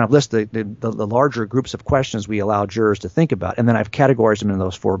I kind of list the larger groups of questions we allow jurors to think about, and then I've categorized them in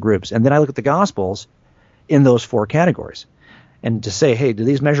those four groups. And then I look at the Gospels in those four categories and to say, hey, do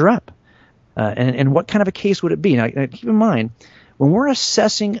these measure up? And what kind of a case would it be? Now, keep in mind, when we're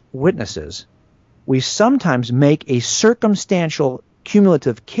assessing witnesses, we sometimes make a circumstantial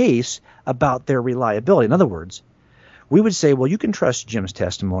cumulative case about their reliability. In other words, we would say, well, you can trust Jim's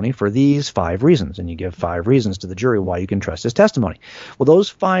testimony for these 5 reasons, and you give 5 reasons to the jury why you can trust his testimony. Well, those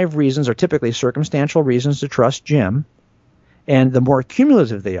 5 reasons are typically circumstantial reasons to trust Jim. And the more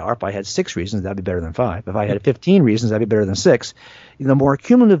cumulative they are, if I had 6 reasons, that'd be better than 5. If I had 15 reasons, that'd be better than 6. The more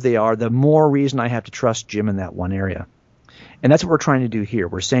cumulative they are, the more reason I have to trust Jim in that one area. And that's what we're trying to do here.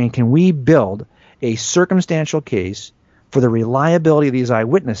 We're saying, can we build a circumstantial case for the reliability of these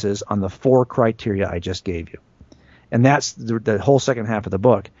eyewitnesses on the 4 criteria I just gave you? And that's the whole second half of the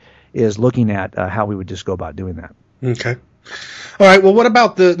book, is looking at how we would just go about doing that. Okay. All right. Well, what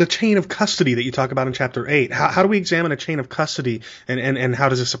about the chain of custody that you talk about in Chapter 8? How do we examine a chain of custody, and how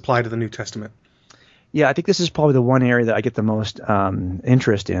does this apply to the New Testament? Yeah, I think this is probably the one area that I get the most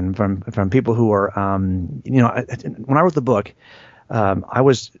interest in from people who are, when I wrote the book, I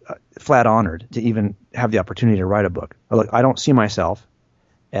was flat honored to even have the opportunity to write a book. Look, I don't see myself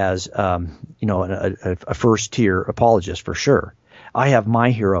as, a first-tier apologist for sure. I have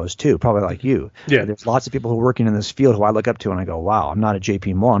my heroes too, probably like you. Yeah. There's lots of people who are working in this field who I look up to and I go, wow, I'm not a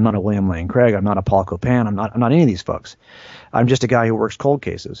J.P. Moore, I'm not a William Lane Craig, I'm not a Paul Copan, I'm not any of these folks. I'm just a guy who works cold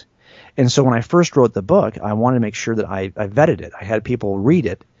cases. And so when I first wrote the book, I wanted to make sure that I vetted it. I had people read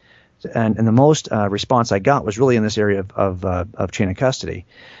it, and the most response I got was really in this area of chain of custody.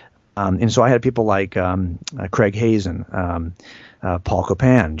 And so I had people like Craig Hazen, Paul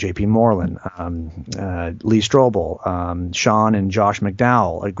Copan, J.P. Moreland, Lee Strobel, Sean and Josh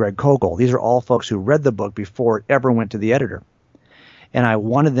McDowell, Greg Kokel. These are all folks who read the book before it ever went to the editor. And I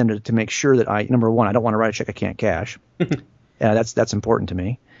wanted them to make sure that number one, I don't want to write a check I can't cash. That's important to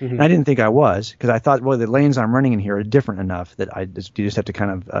me. Mm-hmm. And I didn't think I was, because I thought, well, the lanes I'm running in here are different enough that you just have to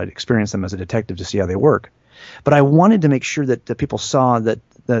kind of experience them as a detective to see how they work. But I wanted to make sure that the people saw that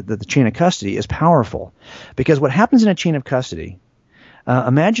the chain of custody is powerful. Because what happens in a chain of custody,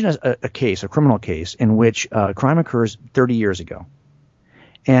 imagine a case, a criminal case, in which a crime occurs 30 years ago.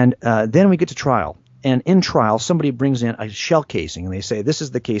 And then we get to trial. And in trial, somebody brings in a shell casing, and they say, this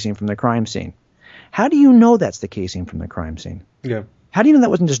is the casing from the crime scene. How do you know that's the casing from the crime scene? Yeah. How do you know that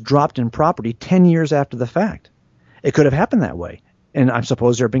wasn't just dropped in property 10 years after the fact? It could have happened that way. And I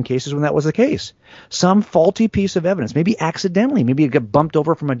suppose there have been cases when that was the case. Some faulty piece of evidence, maybe accidentally, maybe it got bumped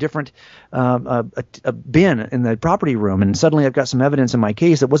over from a different a bin in the property room, and suddenly I've got some evidence in my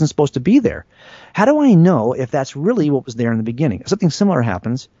case that wasn't supposed to be there. How do I know if that's really what was there in the beginning? Something similar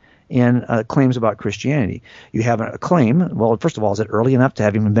happens in claims about Christianity. You have a claim, well, first of all, is it early enough to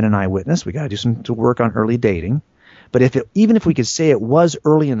have even been an eyewitness? We got to do some work on early dating. But even if we could say it was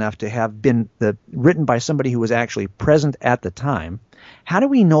early enough to have been written by somebody who was actually present at the time, how do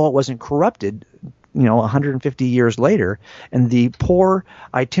we know it wasn't corrupted, 150 years later, and the poor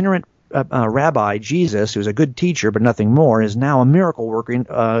itinerant rabbi Jesus, who's a good teacher but nothing more, is now a miracle working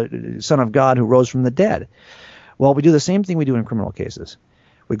Son of God who rose from the dead? Well, we do the same thing we do in criminal cases.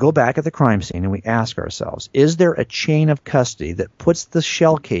 We go back at the crime scene and we ask ourselves, is there a chain of custody that puts the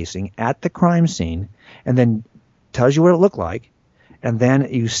shell casing at the crime scene and then tells you what it looked like, and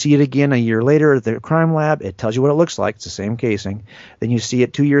then you see it again a year later at the crime lab, it tells you what it looks like, it's the same casing. Then you see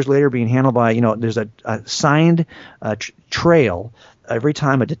it 2 years later being handled by, there's a signed trail every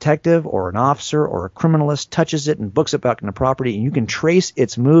time a detective or an officer or a criminalist touches it and books it back on the property, and you can trace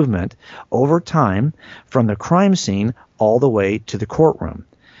its movement over time from the crime scene all the way to the courtroom.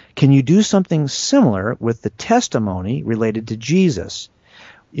 Can you do something similar with the testimony related to Jesus?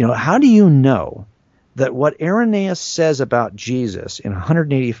 How do you know that what Irenaeus says about Jesus in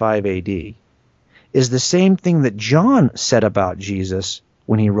 185 AD is the same thing that John said about Jesus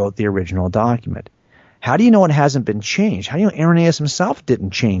when he wrote the original document? How do you know it hasn't been changed? How do you know Irenaeus himself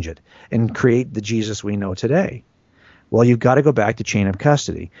didn't change it and create the Jesus we know today? Well, you've got to go back to chain of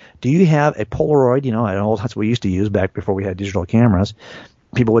custody. Do you have a Polaroid? That's what we used to use back before we had digital cameras.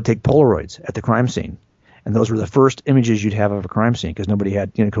 People would take Polaroids at the crime scene. And those were the first images you'd have of a crime scene because nobody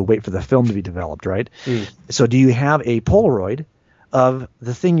had, could wait for the film to be developed, right? So do you have a Polaroid of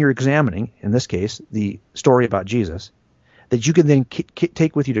the thing you're examining, in this case, the story about Jesus, that you can then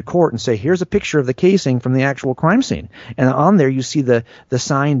take with you to court and say, here's a picture of the casing from the actual crime scene. And on there you see the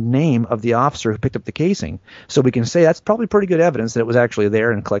signed name of the officer who picked up the casing. So we can say that's probably pretty good evidence that it was actually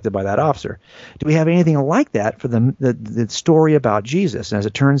there and collected by that officer. Do we have anything like that for the story about Jesus? And as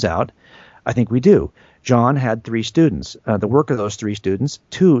it turns out, I think we do. John had 3 students. The work of those 3 students,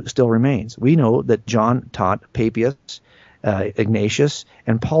 2 still remains. We know that John taught Papias, Ignatius,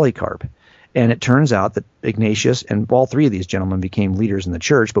 and Polycarp. And it turns out that Ignatius and all 3 of these gentlemen became leaders in the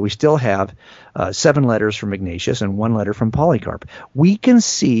church, but we still have 7 letters from Ignatius and 1 letter from Polycarp. We can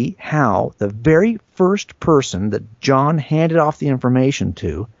see how the very first person that John handed off the information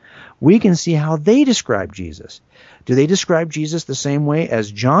to, we can see how they describe Jesus. Do they describe Jesus the same way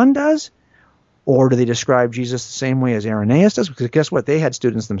as John does? Or do they describe Jesus the same way as Irenaeus does? Because guess what? They had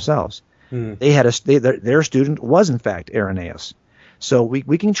students themselves. They had their student was, in fact, Irenaeus. So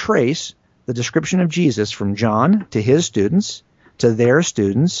we can trace the description of Jesus from John to his students, to their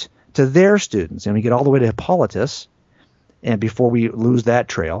students, to their students. And we get all the way to Hippolytus, and before we lose that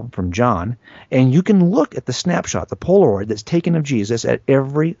trail from John. And you can look at the snapshot, the Polaroid that's taken of Jesus at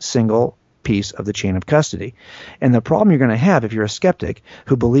every single piece of the chain of custody. And the problem you're going to have if you're a skeptic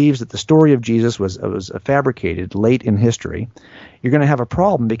who believes that the story of Jesus was fabricated late in history, you're going to have a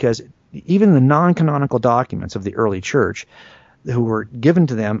problem because even the non-canonical documents of the early church who were given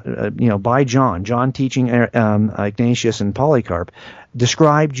to them by John teaching Ignatius and Polycarp,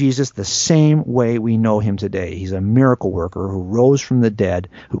 describe Jesus the same way we know him today. He's a miracle worker who rose from the dead,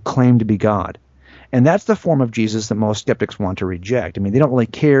 who claimed to be God. And that's the form of Jesus that most skeptics want to reject. I mean, they don't really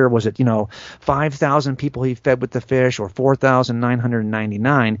care, was it, 5,000 people he fed with the fish or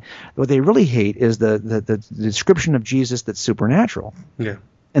 4,999? What they really hate is the description of Jesus that's supernatural. Yeah.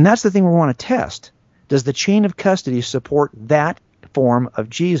 And that's the thing we want to test. Does the chain of custody support that form of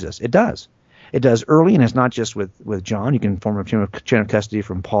Jesus? It does. It does early, and it's not just with John. You can form a chain of custody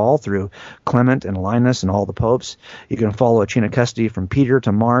from Paul through Clement and Linus and all the popes. You can follow a chain of custody from Peter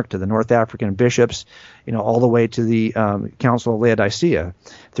to Mark to the North African bishops, all the way to the Council of Laodicea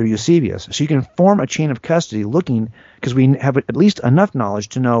through Eusebius. So you can form a chain of custody looking, because we have at least enough knowledge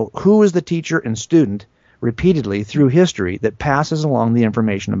to know who is the teacher and student repeatedly through history that passes along the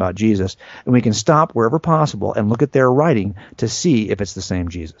information about Jesus. And we can stop wherever possible and look at their writing to see if it's the same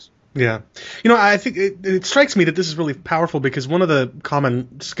Jesus. Yeah. I think it strikes me that this is really powerful because one of the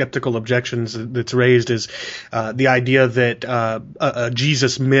common skeptical objections that's raised is the idea that a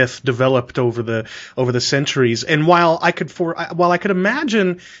Jesus myth developed over the centuries. And while I could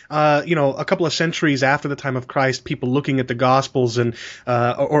imagine, a couple of centuries after the time of Christ, people looking at the Gospels and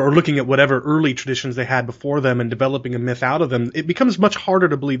or looking at whatever early traditions they had before them and developing a myth out of them, it becomes much harder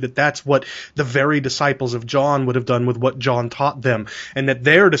to believe that that's what the very disciples of John would have done with what John taught them, and that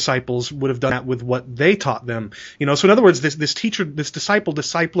their disciples disciples would have done that with what they taught them. So in other words, this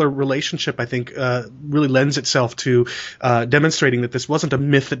disciple-discipler relationship, I think, really lends itself to demonstrating that this wasn't a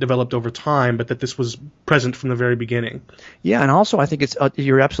myth that developed over time, but that this was present from the very beginning. Yeah, and also I think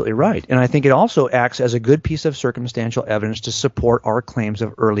you're absolutely right. And I think it also acts as a good piece of circumstantial evidence to support our claims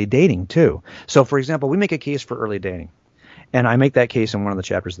of early dating, too. So, for example, we make a case for early dating. And I make that case in one of the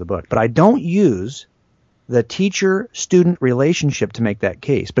chapters of the book. But I don't use the teacher-student relationship to make that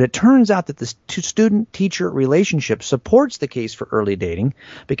case. But it turns out that the student-teacher relationship supports the case for early dating,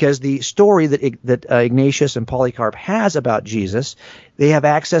 because the story that Ignatius and Polycarp has about Jesus, they have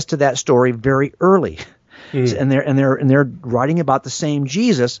access to that story very early. And they're writing about the same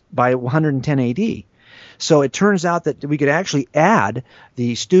Jesus by 110 AD. So it turns out that we could actually add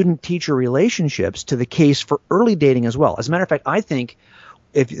the student-teacher relationships to the case for early dating as well. As a matter of fact, I think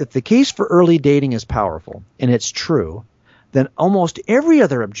if the case for early dating is powerful and it's true, then almost every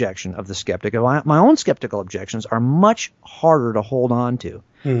other objection of the skeptic, my own skeptical objections, are much harder to hold on to,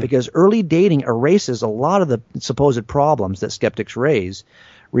 because early dating erases a lot of the supposed problems that skeptics raise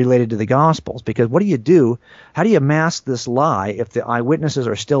related to the Gospels. Because what do you do? How do you mask this lie if the eyewitnesses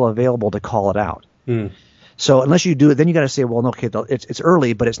are still available to call it out? So unless you do it, then you got to say, well, okay, it's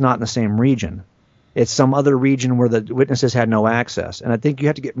early, but it's not in the same region. It's some other region where the witnesses had no access. And I think you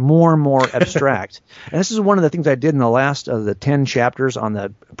have to get more and more abstract. And this is one of the things I did in the last of the 10 chapters on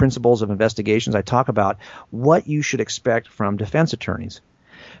the principles of investigations. I talk about what you should expect from defense attorneys,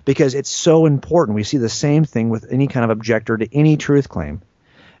 because it's so important. We see the same thing with any kind of objector to any truth claim.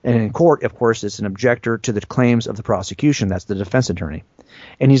 And in court, of course, it's an objector to the claims of the prosecution. That's the defense attorney.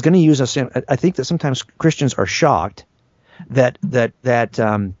 And he's going to use I think that sometimes Christians are shocked that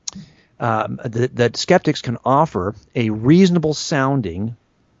skeptics can offer a reasonable sounding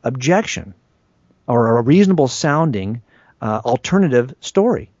objection or a reasonable sounding alternative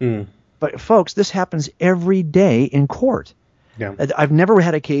story. But folks, this happens every day in court. Yeah. I've never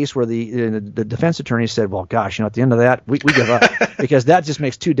had a case where the defense attorney said, well, gosh, at the end of that, we give up, because that just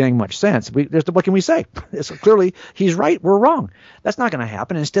makes too dang much sense. What can we say? It's clearly, he's right, we're wrong. That's not going to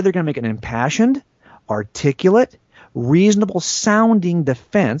happen. Instead, they're going to make an impassioned, articulate, reasonable sounding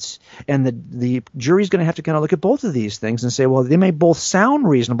defense, and the jury's going to have to kind of look at both of these things and say, well, they may both sound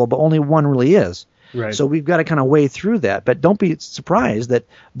reasonable, but only one really is. Right. So we've got to kind of weigh through that. But don't be surprised that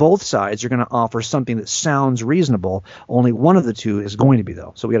both sides are going to offer something that sounds reasonable. Only one of the two is going to be,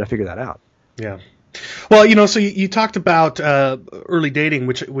 though. So we got to figure that out. Yeah. Well, so you talked about early dating,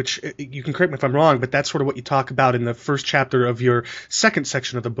 which you can correct me if I'm wrong, but that's sort of what you talk about in the first chapter of your second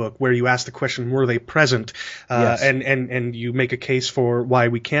section of the book, where you ask the question, were they present? Yes. And you make a case for why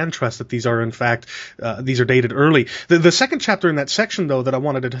we can trust that these are, in fact, these are dated early. The second chapter in that section, though, that I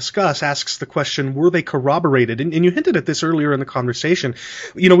wanted to discuss asks the question, were they corroborated? And you hinted at this earlier in the conversation.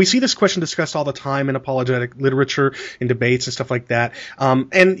 We see this question discussed all the time in apologetic literature, in debates and stuff like that.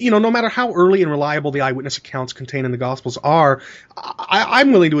 And no matter how early and reliable the eyewitness accounts contained in the Gospels are,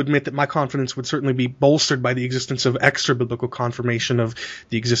 I'm willing to admit that my confidence would certainly be bolstered by the existence of extra-biblical confirmation of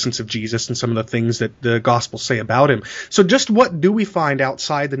the existence of Jesus and some of the things that the Gospels say about him. So just what do we find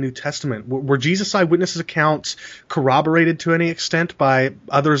outside the New Testament? Were Jesus' eyewitnesses accounts corroborated to any extent by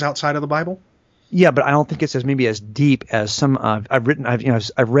others outside of the Bible? Yeah, but I don't think it's as deep as some I've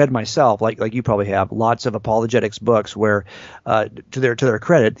read myself, like you probably have, lots of apologetics books where, to their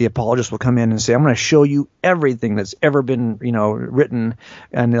credit, the apologists will come in and say, "I'm going to show you everything that's ever been written,"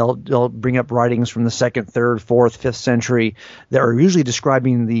 and they'll bring up writings from the 2nd, 3rd, 4th, 5th century that are usually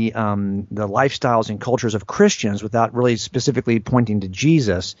describing the lifestyles and cultures of Christians without really specifically pointing to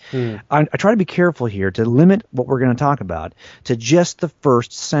Jesus. I try to be careful here to limit what we're going to talk about to just the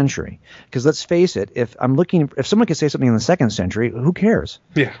 1st century, because let's face it, if someone could say something in the 2nd century, who cares?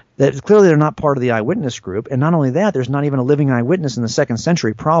 Yeah. That clearly they're not part of the eyewitness group, and not only that, there's not even a living eyewitness in the 2nd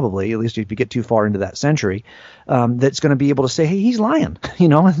century, probably, at least if you get too far into that century, that's going to be able to say, hey, he's lying.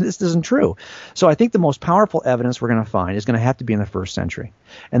 This isn't true. So I think the most powerful evidence we're going to find is going to have to be in the 1st century,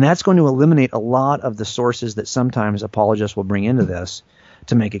 and that's going to eliminate a lot of the sources that sometimes apologists will bring into this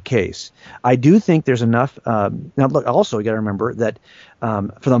to make a case. I do think there's enough. Now, look, also you got to remember that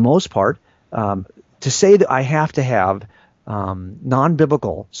for the most part, to say that I have to have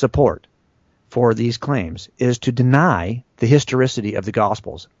non-biblical support for these claims is to deny the historicity of the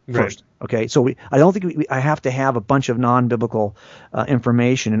Gospels first. Right. Okay, so I don't think I have to have a bunch of non-biblical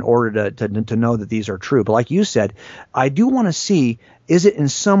information in order to know that these are true. But like you said, I do want to see, is it in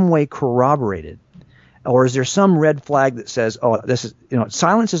some way corroborated? Or is there some red flag that says, oh, this is,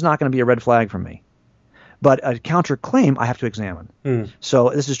 silence is not going to be a red flag for me. But a counterclaim I have to examine.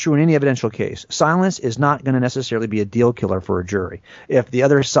 So this is true in any evidential case. Silence is not going to necessarily be a deal killer for a jury. If the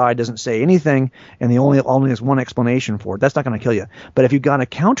other side doesn't say anything and the only has one explanation for it, that's not going to kill you. But if you've got a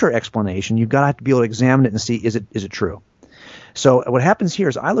counter explanation, you've got to have to be able to examine it and see is it true. So what happens here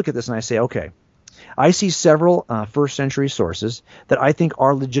is I look at this and I say, okay, I see several first century sources that I think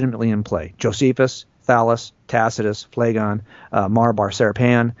are legitimately in play. Josephus, Thallus, Tacitus, Phlegon, Mara bar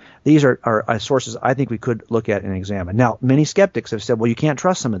Serapion. These are sources I think we could look at and examine. Now, many skeptics have said, well, you can't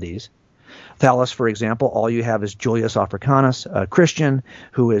trust some of these. Thallus, for example, all you have is Julius Africanus, a Christian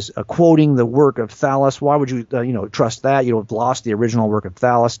who is quoting the work of Thallus. Why would you, trust that? You have lost the original work of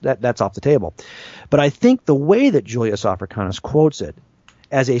Thallus. That's off the table. But I think the way that Julius Africanus quotes it,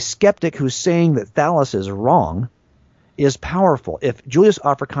 as a skeptic who's saying that Thallus is wrong, is powerful. If Julius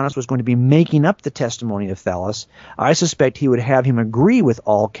Africanus was going to be making up the testimony of Thallus, I suspect he would have him agree with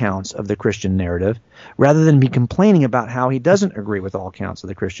all counts of the Christian narrative rather than be complaining about how he doesn't agree with all counts of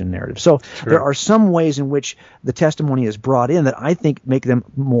the Christian narrative. So there are some ways in which the testimony is brought in that I think make them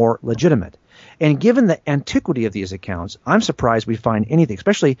more legitimate. And given the antiquity of these accounts, I'm surprised we find anything,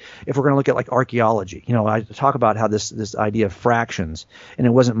 especially if we're going to look at like archaeology. I talk about how this idea of fractions, and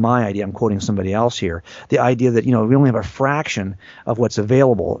it wasn't my idea, I'm quoting somebody else here, the idea that, we only have a fraction of what's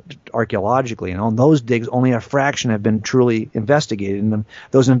available archaeologically, and on those digs, only a fraction have been truly investigated, and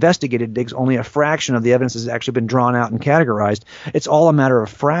those investigated digs, only a fraction of the evidence has actually been drawn out and categorized. It's all a matter of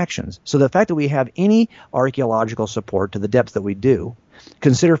fractions. So the fact that we have any archaeological support to the depth that we do,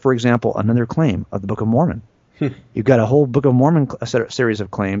 consider, for example, another claim of the Book of Mormon. You've got a whole Book of Mormon series of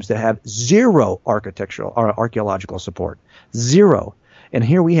claims that have zero architectural or archaeological support. Zero. And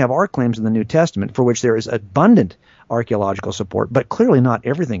here we have our claims in the New Testament for which there is abundant archaeological support, but clearly not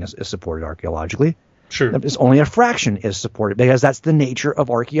everything is supported archaeologically. Sure. It's only a fraction is supported because that's the nature of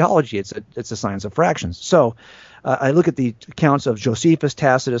archaeology. It's a science of fractions. So I look at the accounts of Josephus,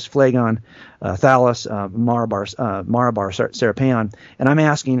 Tacitus, Phlegon, Thallus, Mara bar Serapion, and I'm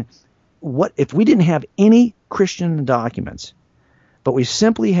asking, what if we didn't have any Christian documents, but we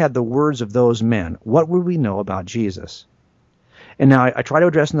simply had the words of those men, what would we know about Jesus? And now I try to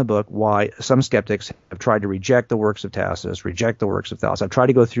address in the book why some skeptics have tried to reject the works of Tacitus, reject the works of Thallus. I've tried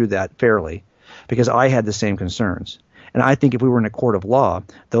to go through that fairly because I had the same concerns. And I think if we were in a court of law,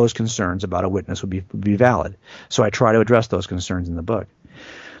 those concerns about a witness would be valid. So I try to address those concerns in the book.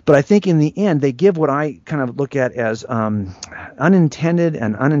 But I think in the end, they give what I kind of look at as unintended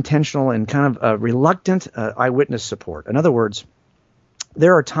and unintentional and kind of reluctant eyewitness support. In other words,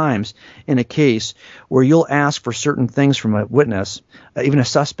 there are times in a case where you'll ask for certain things from a witness, even a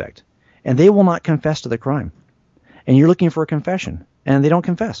suspect, and they will not confess to the crime. And you're looking for a confession, and they don't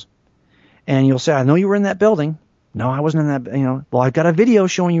confess. And you'll say, I know you were in that building. No, I wasn't in that, well, I've got a video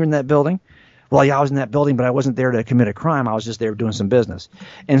showing you in that building. Well, yeah, I was in that building, but I wasn't there to commit a crime. I was just there doing some business.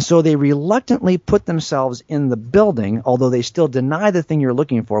 And so they reluctantly put themselves in the building, although they still deny the thing you're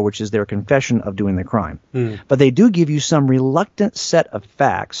looking for, which is their confession of doing the crime. But they do give you some reluctant set of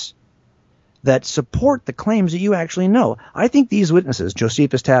facts that support the claims that you actually know. I think these witnesses,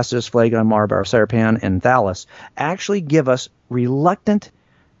 Josephus, Tacitus, Phlegon, Mara bar Serapion, and Thallus, actually give us reluctant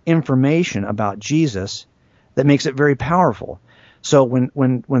information about Jesus that makes it very powerful. So when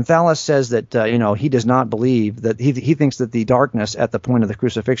Thallus says that he does not believe that he thinks that the darkness at the point of the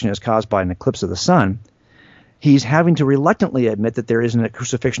crucifixion is caused by an eclipse of the sun, he's having to reluctantly admit that there isn't a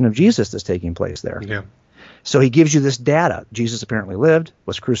crucifixion of Jesus that's taking place there. Yeah. So he gives you this data. Jesus apparently lived,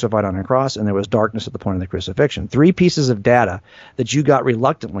 was crucified on a cross, and there was darkness at the point of the crucifixion. 3 pieces of data that you got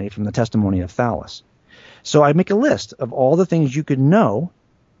reluctantly from the testimony of Thallus. So I make a list of all the things you could know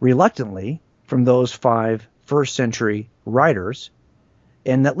reluctantly from those 5 first century writers,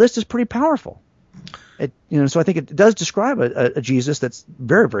 and that list is pretty powerful. So I think it does describe a Jesus that's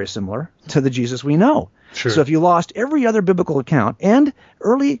very, very similar to the Jesus we know. Sure. So if you lost every other biblical account and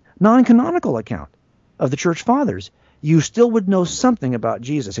early non-canonical account of the church fathers, you still would know something about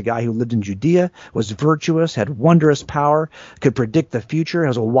Jesus, a guy who lived in Judea, was virtuous, had wondrous power, could predict the future,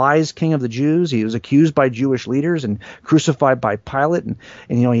 was a wise king of the Jews. He was accused by Jewish leaders and crucified by Pilate. And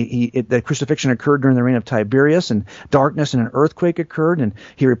the crucifixion occurred during the reign of Tiberius, and darkness and an earthquake occurred, and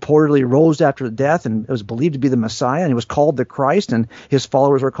he reportedly rose after death and was believed to be the Messiah, and he was called the Christ, and his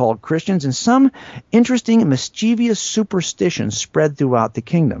followers were called Christians. And some interesting, mischievous superstition spread throughout the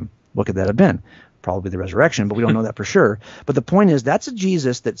kingdom. What could that have been? Probably the resurrection, but we don't know that for sure. But the point is, that's a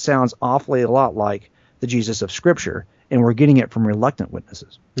Jesus that sounds awfully a lot like the Jesus of Scripture, and we're getting it from reluctant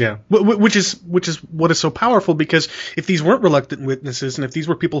witnesses. Yeah, which is what is so powerful, because if these weren't reluctant witnesses, and if these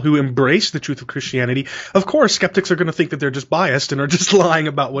were people who embrace the truth of Christianity, of course skeptics are going to think that they're just biased and are just lying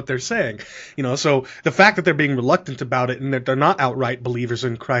about what they're saying. So the fact that they're being reluctant about it and that they're not outright believers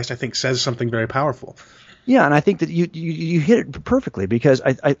in Christ, I think says something very powerful. Yeah, and I think that you hit it perfectly, because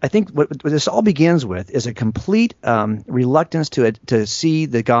I think what this all begins with is a complete reluctance to see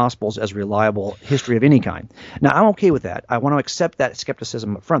the Gospels as reliable history of any kind. Now, I'm okay with that. I want to accept that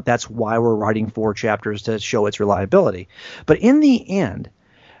skepticism up front. That's why we're writing 4 chapters, to show its reliability. But in the end,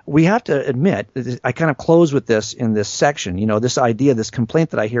 we have to admit, I kind of close with this in this section, this idea, this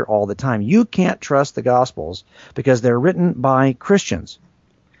complaint that I hear all the time. You can't trust the Gospels because they're written by Christians.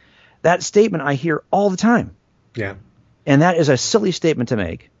 That statement I hear all the time. Yeah. And that is a silly statement to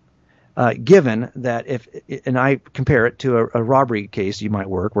make, given that and I compare it to a robbery case you might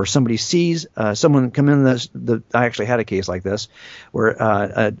work, where somebody sees someone come in I actually had a case like this, where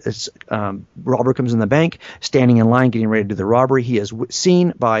robber comes in the bank, standing in line, getting ready to do the robbery. He is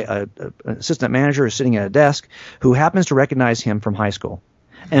seen by an assistant manager who's sitting at a desk, who happens to recognize him from high school.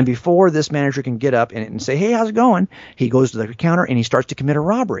 And before this manager can get up and say, "Hey, how's it going?" he goes to the counter and he starts to commit a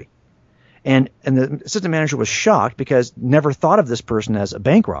robbery. And the assistant manager was shocked, because never thought of this person as a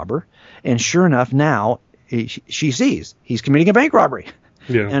bank robber. And sure enough, now she sees he's committing a bank robbery.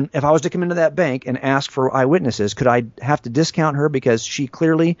 Yeah. And if I was to come into that bank and ask for eyewitnesses, could I have to discount her because she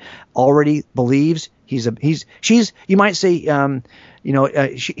clearly already believes she's you might say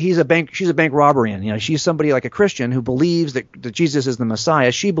she's a bank robber, she's somebody like a Christian who believes that Jesus is the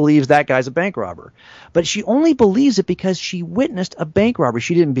Messiah. She believes that guy's a bank robber, but she only believes it because she witnessed a bank robbery.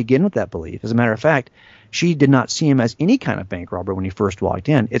 She didn't begin with that belief. As a matter of fact, she did not see him as any kind of bank robber when he first walked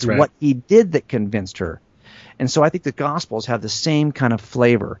in. It's right. What he did that convinced her. And so I think the Gospels have the same kind of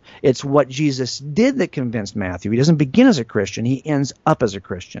flavor. It's what Jesus did that convinced Matthew. He doesn't begin as a Christian. He ends up as a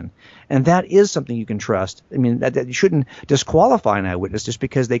Christian. And that is something you can trust. I mean, that you shouldn't disqualify an eyewitness just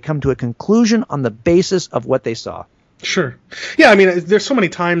because they come to a conclusion on the basis of what they saw. Sure. Yeah, I mean, there's so many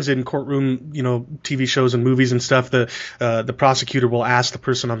times in courtroom, TV shows and movies and stuff, the prosecutor will ask the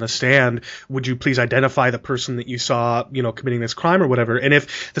person on the stand, "Would you please identify the person that you saw, committing this crime," or whatever. And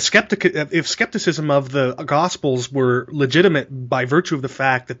if skepticism of the Gospels were legitimate by virtue of the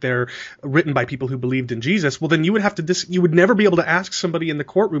fact that they're written by people who believed in Jesus, well, then you would have to you would never be able to ask somebody in the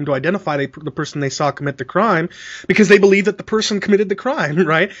courtroom to identify the person they saw commit the crime, because they believe that the person committed the crime,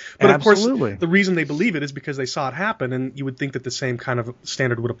 right? But Absolutely. Of course, the reason they believe it is because they saw it happen. And you would think that the same kind of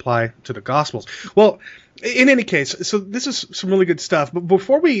standard would apply to the Gospels. Well, in any case, so this is some really good stuff. But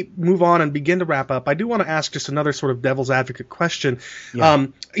before we move on and begin to wrap up, I do want to ask just another sort of devil's advocate question. Yeah.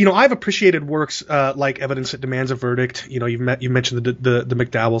 I've appreciated works like Evidence That Demands a Verdict. You mentioned the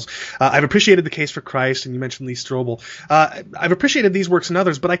McDowells. I've appreciated The Case for Christ, and you mentioned Lee Strobel. I've appreciated these works and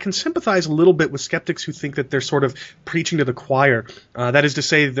others, but I can sympathize a little bit with skeptics who think that they're sort of preaching to the choir. That is to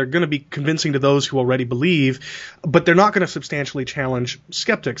say, they're going to be convincing to those who already believe, but they're not going to substantially challenge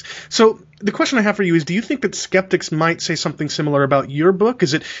skeptics. So the question I have for you is, do you think that skeptics might say something similar about your book?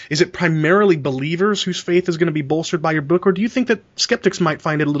 Is it primarily believers whose faith is going to be bolstered by your book, or do you think that skeptics might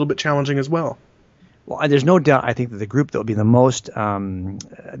find it a little bit challenging as well? Well, there's no doubt. I think that the group that will be the most, I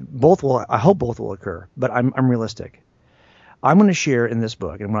hope both will occur, but I'm realistic. I'm going to share in this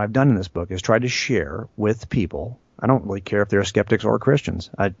book, and what I've done in this book is try to share with people. I don't really care if they're skeptics or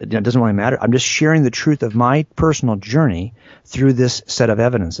Christians. It doesn't really matter. I'm just sharing the truth of my personal journey through this set of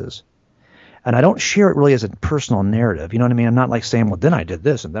evidences. And I don't share it really as a personal narrative. You know what I mean? I'm not like saying, well, then I did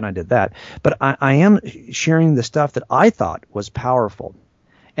this and then I did that. But I am sharing the stuff that I thought was powerful.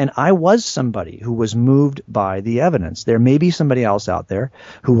 And I was somebody who was moved by the evidence. There may be somebody else out there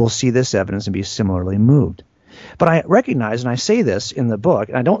who will see this evidence and be similarly moved. But I recognize, and I say this in the book,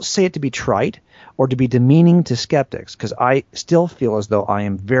 and I don't say it to be trite or to be demeaning to skeptics, because I still feel as though I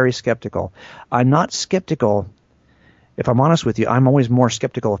am very skeptical. I'm not skeptical. If I'm honest with you, I'm always more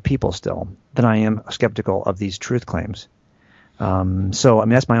skeptical of people still than I am skeptical of these truth claims. So, I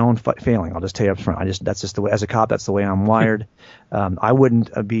mean, that's my own failing. I'll just tell you up front. That's just the way, as a cop, that's the way I'm wired. I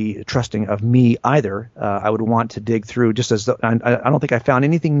wouldn't be trusting of me either. I would want to dig through, just as I don't think I found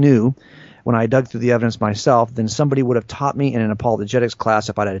anything new when I dug through the evidence myself than somebody would have taught me in an apologetics class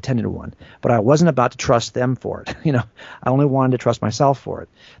if I'd attended one. But I wasn't about to trust them for it. I only wanted to trust myself for it.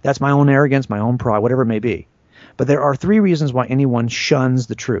 That's my own arrogance, my own pride, whatever it may be. But there are 3 reasons why anyone shuns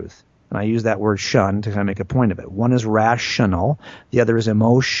the truth. And I use that word shun to kind of make a point of it. One is rational, the other is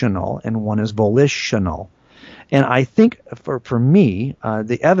emotional, and one is volitional. And I think for me,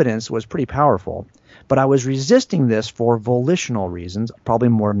 the evidence was pretty powerful, but I was resisting this for volitional reasons, probably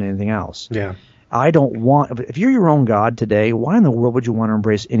more than anything else. Yeah. I don't want, if you're your own God today, why in the world would you want to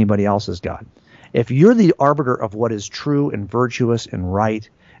embrace anybody else's God? If you're the arbiter of what is true and virtuous and right,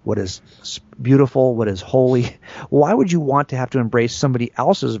 what is beautiful, what is holy, why would you want to have to embrace somebody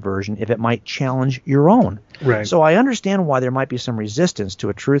else's version if it might challenge your own? Right. So I understand why there might be some resistance to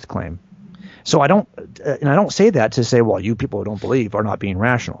a truth claim. So I don't say that to say, well, you people who don't believe are not being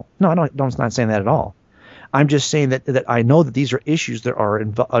rational. No, I'm not saying that at all. I'm just saying that I know that these are issues that are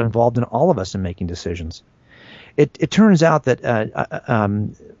involved in all of us in making decisions. It turns out that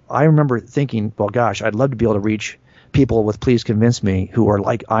I remember thinking, well, gosh, I'd love to be able to reach people with Please Convince Me who are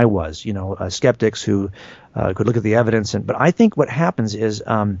like I was, skeptics who could look at the evidence. But I think what happens is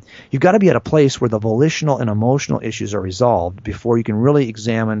you've got to be at a place where the volitional and emotional issues are resolved before you can really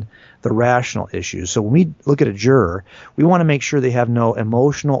examine the rational issues. So when we look at a juror, we want to make sure they have no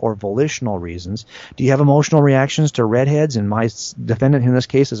emotional or volitional reasons. Do you have emotional reactions to redheads? And my defendant in this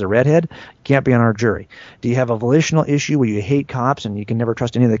case is a redhead. You can't be on our jury. Do you have a volitional issue where you hate cops and you can never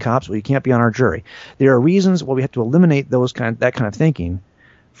trust any of the cops? Well, you can't be on our jury. There are reasons why we have to eliminate that kind of thinking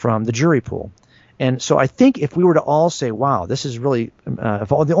from the jury pool. And so I think if we were to all say, wow, this is really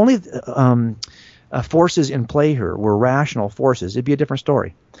if all the only forces in play here were rational forces, it'd be a different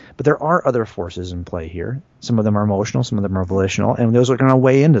story. But there are other forces in play here. Some of them are emotional, some of them are volitional, and those are going to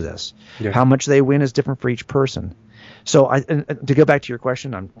weigh into this. Yeah. How much they win is different for each person. So to go back to your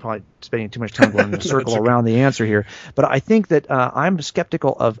question, I'm probably spending too much time going in a circle around the answer here. But I think that I'm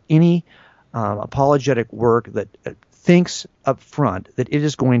skeptical of any apologetic work that thinks up front that it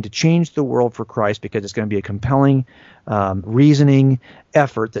is going to change the world for Christ because it's going to be a compelling, reasoning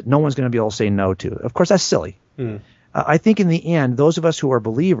effort that no one's going to be able to say no to. Of course, that's silly. I think in the end, those of us who are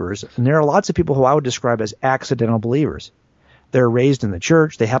believers, and there are lots of people who I would describe as accidental believers. They're raised in the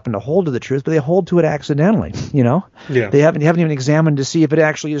church. They happen to hold to the truth, but they hold to it accidentally. Yeah. They haven't even examined to see if it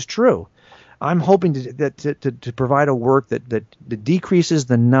actually is true. I'm hoping to provide a work that decreases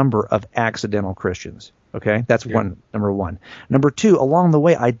the number of accidental Christians. Okay, that's number one. Number two, along the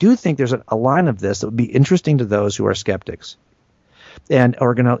way, I do think there's a line of this that would be interesting to those who are skeptics, and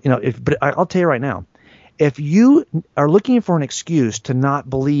are going to, but I'll tell you right now, if you are looking for an excuse to not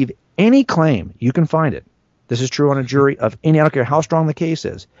believe any claim, you can find it. This is true on a jury of any, I don't care how strong the case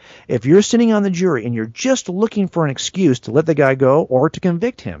is. If you're sitting on the jury and you're just looking for an excuse to let the guy go or to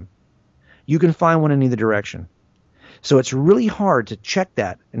convict him, you can find one in either direction. So it's really hard to check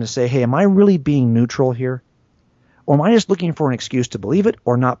that and to say, hey, am I really being neutral here? Or am I just looking for an excuse to believe it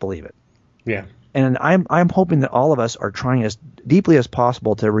or not believe it? Yeah. And I'm hoping that all of us are trying as deeply as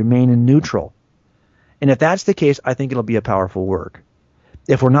possible to remain in neutral. And if that's the case, I think it'll be a powerful work.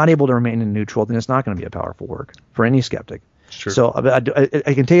 If we're not able to remain in neutral, then it's not going to be a powerful work for any skeptic. Sure. So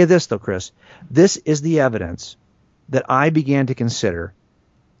I can tell you this, though, Chris. This is the evidence that I began to consider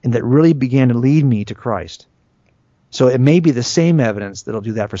and that really began to lead me to Christ. So it may be the same evidence that'll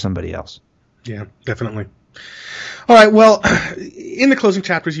do that for somebody else. Yeah, definitely. All right, well, in the closing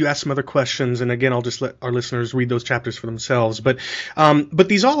chapters, you asked some other questions, and again, I'll just let our listeners read those chapters for themselves. But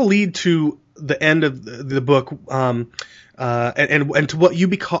these all lead to the end of the book, and to what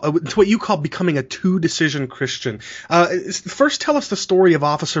you call becoming a two-decision Christian. First, tell us the story of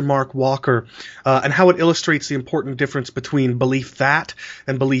Officer Mark Walker and how it illustrates the important difference between belief that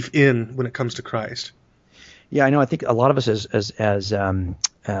and belief in when it comes to Christ. Yeah, I know. I think a lot of us as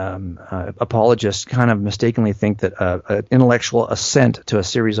apologists kind of mistakenly think that an intellectual assent to a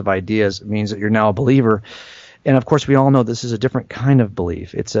series of ideas means that you're now a believer. And of course, we all know this is a different kind of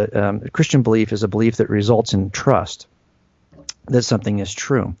belief. It's a Christian belief is a belief that results in trust that something is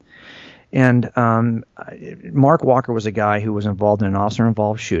true. And Mark Walker was a guy who was involved in an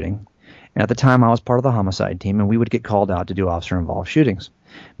officer-involved shooting. And at the time, I was part of the homicide team, and we would get called out to do officer-involved shootings.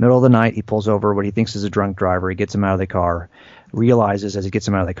 Middle of the night, he pulls over what he thinks is a drunk driver. He gets him out of the car, realizes as he gets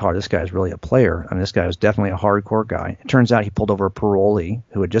him out of the car, this guy is really a player. I mean, this guy was definitely a hardcore guy. It turns out he pulled over a parolee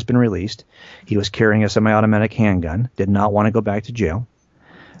who had just been released. He was carrying a semi-automatic handgun, did not want to go back to jail.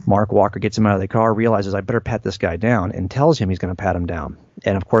 Mark Walker gets him out of the car, realizes I better pat this guy down, and tells him he's going to pat him down.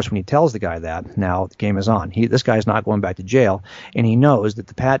 And, of course, when he tells the guy that, now the game is on. This guy is not going back to jail, and he knows that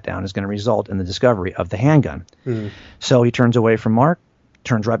the pat down is going to result in the discovery of the handgun. So he turns away from Mark,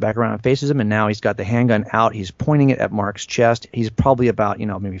 turns right back around and faces him, and now he's got the handgun out. He's pointing it at Mark's chest. He's probably about,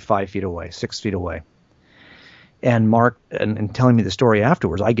 maybe 5 feet away, 6 feet away. And Mark, and telling me the story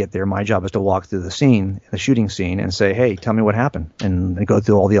afterwards, I get there. My job is to walk through the scene, the shooting scene, and say, hey, tell me what happened, and go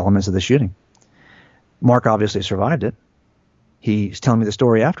through all the elements of the shooting. Mark obviously survived it. He's telling me the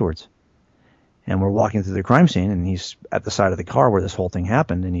story afterwards. And we're walking through the crime scene, and he's at the side of the car where this whole thing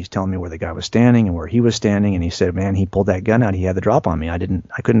happened, and he's telling me where the guy was standing and where he was standing, and he said, man, he pulled that gun out. He had the drop on me. I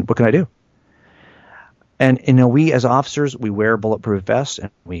couldn't, what can I do? And we as officers, we wear bulletproof vests,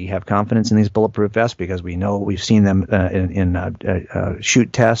 and we have confidence in these bulletproof vests because we know we've seen them in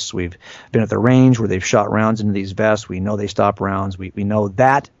shoot tests. We've been at the range where they've shot rounds into these vests. We know they stop rounds. We know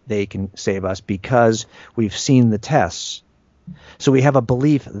that they can save us because we've seen the tests. So we have a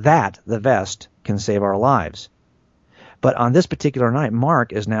belief that the vest can save our lives. But on this particular night,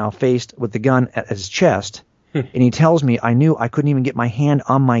 Mark is now faced with the gun at his chest, and he tells me, I knew I couldn't even get my hand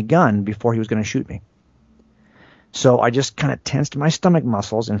on my gun before he was going to shoot me. So I just kind of tensed my stomach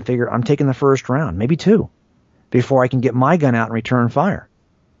muscles and figured I'm taking the first round, maybe two, before I can get my gun out and return fire.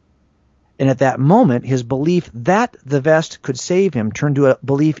 And at that moment, his belief that the vest could save him turned to a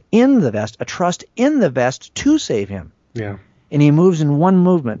belief in the vest, a trust in the vest to save him. Yeah. And he moves in one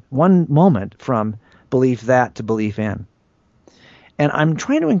moment from belief that to belief in. And I'm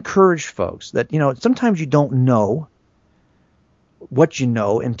trying to encourage folks that, sometimes you don't know what you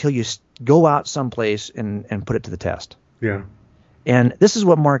know until you go out someplace and put it to the test. Yeah. And this is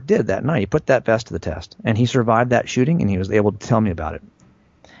what Mark did that night. He put that vest to the test, and he survived that shooting, and he was able to tell me about it.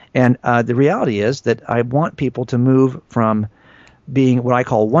 And the reality is that I want people to move from being what I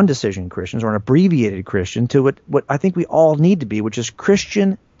call one-decision Christians or an abbreviated Christian to what I think we all need to be, which is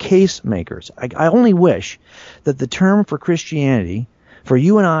Christian case makers. I only wish that the term for Christianity, for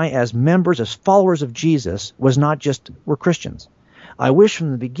you and I as members, as followers of Jesus, was not just we're Christians. I wish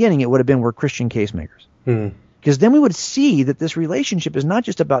from the beginning it would have been we're Christian case makers. Because then we would see that this relationship is not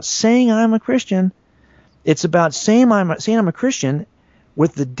just about saying I'm a Christian. It's about saying I'm a Christian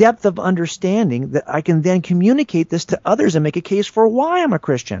with the depth of understanding that I can then communicate this to others and make a case for why I'm a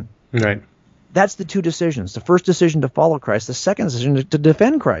Christian. Right. That's the two decisions. The first decision to follow Christ, the second decision to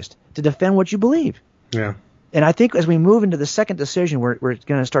defend Christ, to defend what you believe. Yeah. And I think as we move into the second decision, we're going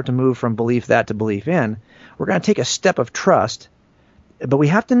to start to move from belief that to belief in. We're going to take a step of trust, but we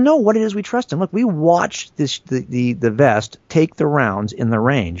have to know what it is we trust in. Look, we watched the vest take the rounds in the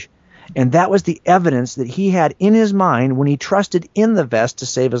range, and that was the evidence that he had in his mind when he trusted in the vest to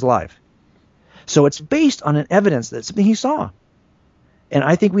save his life. So it's based on an evidence that's something he saw. And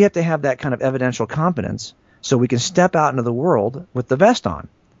I think we have to have that kind of evidential competence so we can step out into the world with the vest on.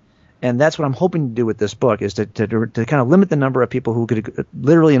 And that's what I'm hoping to do with this book, is to kind of limit the number of people who could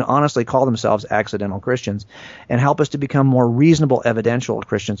literally and honestly call themselves accidental Christians and help us to become more reasonable, evidential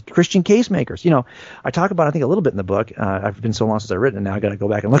Christians, Christian case makers. I talk about, I think, a little bit in the book. I've been so long since I've written it now, I've got to go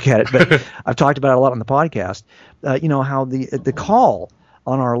back and look at it. But I've talked about it a lot on the podcast, how the call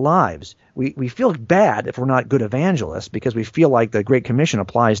on our lives, we feel bad if we're not good evangelists because we feel like the Great Commission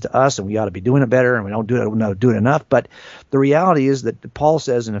applies to us and we ought to be doing it better and we don't do it enough. But the reality is that Paul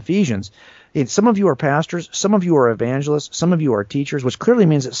says in Ephesians, some of you are pastors, some of you are evangelists, some of you are teachers, which clearly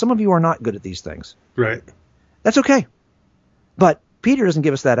means that some of you are not good at these things. Right. That's okay. But Peter doesn't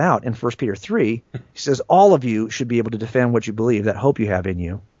give us that out in 1 Peter 3. He says all of you should be able to defend what you believe, that hope you have in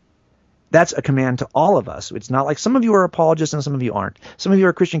you. That's a command to all of us. It's not like some of you are apologists and some of you aren't. Some of you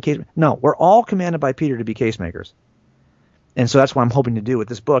are Christian case. No, we're all commanded by Peter to be case makers. And so that's what I'm hoping to do with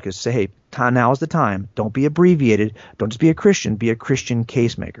this book is say, hey, now is the time. Don't be abbreviated. Don't just be a Christian. Be a Christian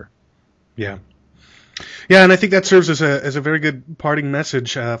case maker. Yeah. Yeah, and I think that serves as a very good parting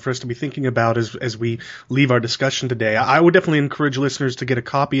message for us to be thinking about as we leave our discussion today. I would definitely encourage listeners to get a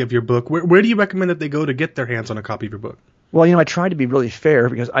copy of your book. Where do you recommend that they go to get their hands on a copy of your book? Well, I try to be really fair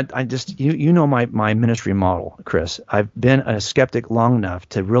because I just my ministry model, Chris. I've been a skeptic long enough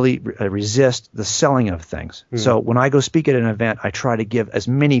to really resist the selling of things. So when I go speak at an event, I try to give as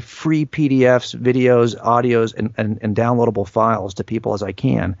many free PDFs, videos, audios, and downloadable files to people as I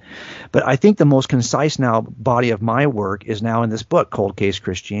can. But I think the most concise now body of my work is now in this book, Cold Case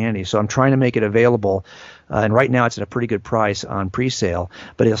Christianity. So I'm trying to make it available. And right now it's at a pretty good price on pre-sale,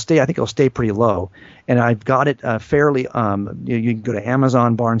 but I think it'll stay pretty low. And I've got it fairly. You can go to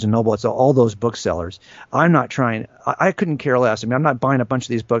Amazon, Barnes and Noble. It's all those booksellers. I'm not trying. I couldn't care less. I mean, I'm not buying a bunch of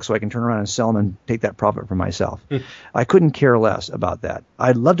these books so I can turn around and sell them and take that profit for myself. I couldn't care less about that.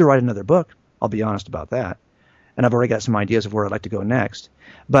 I'd love to write another book. I'll be honest about that. And I've already got some ideas of where I'd like to go next.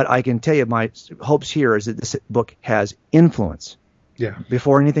 But I can tell you my hopes here is that this book has influence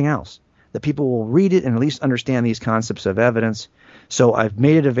before anything else. That people will read it and at least understand these concepts of evidence. So I've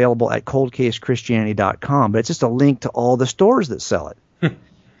made it available at coldcasechristianity.com, but it's just a link to all the stores that sell it.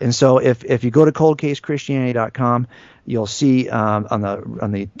 And so if you go to coldcasechristianity.com, you'll see on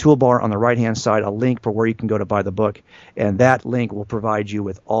the toolbar on the right-hand side a link for where you can go to buy the book, and that link will provide you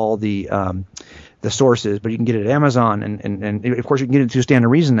with all the sources, but you can get it at Amazon, and of course you can get it through Stand to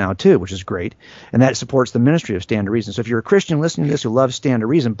Reason now too, which is great, and that supports the ministry of Stand to Reason. So if you're a Christian listening to this who loves Stand to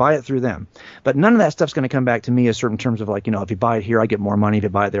Reason, buy it through them. But none of that stuff's going to come back to me as certain terms of like, if you buy it here, I get more money. If you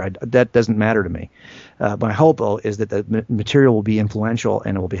buy it there, that doesn't matter to me. My hope, though, is that the material will be influential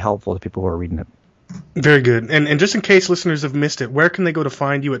and it will be helpful to people who are reading it. Very good. And just in case listeners have missed it, where can they go to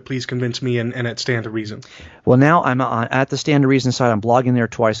find you at Please Convince Me and at Stand to Reason? Well, now I'm at the Stand to Reason site. I'm blogging there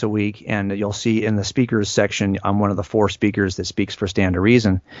twice a week, and you'll see in the speakers section, I'm one of the 4 speakers that speaks for Stand to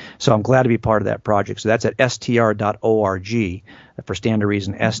Reason. So I'm glad to be part of that project. So that's at str.org. For Stand to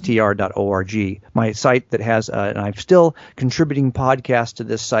Reason, str.org. My site that has, and I'm still contributing podcasts to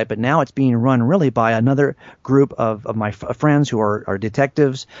this site, but now it's being run really by another group of my friends who are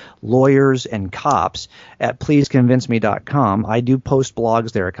detectives, lawyers, and cops at pleaseconvinceme.com. I do post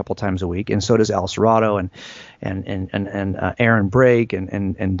blogs there a couple times a week, and so does Al Serrato and Aaron Brake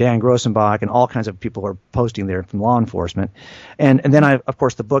and Dan Grossenbach and all kinds of people who are posting there from law enforcement. And then, of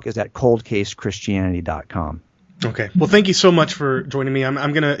course, the book is at coldcasechristianity.com. Okay. Well, thank you so much for joining me. I'm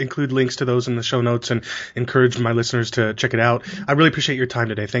going to include links to those in the show notes and encourage my listeners to check it out. I really appreciate your time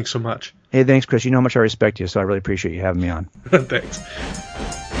today. Thanks so much. Hey, thanks, Chris. You know how much I respect you, so I really appreciate you having me on. Thanks.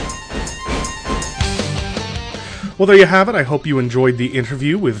 Well, there you have it. I hope you enjoyed the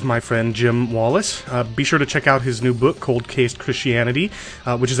interview with my friend Jim Wallis. Be sure to check out his new book, Cold Case Christianity,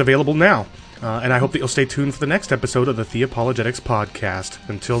 which is available now. And I hope that you'll stay tuned for the next episode of the Theapologetics Podcast.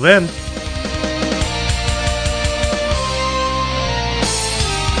 Until then...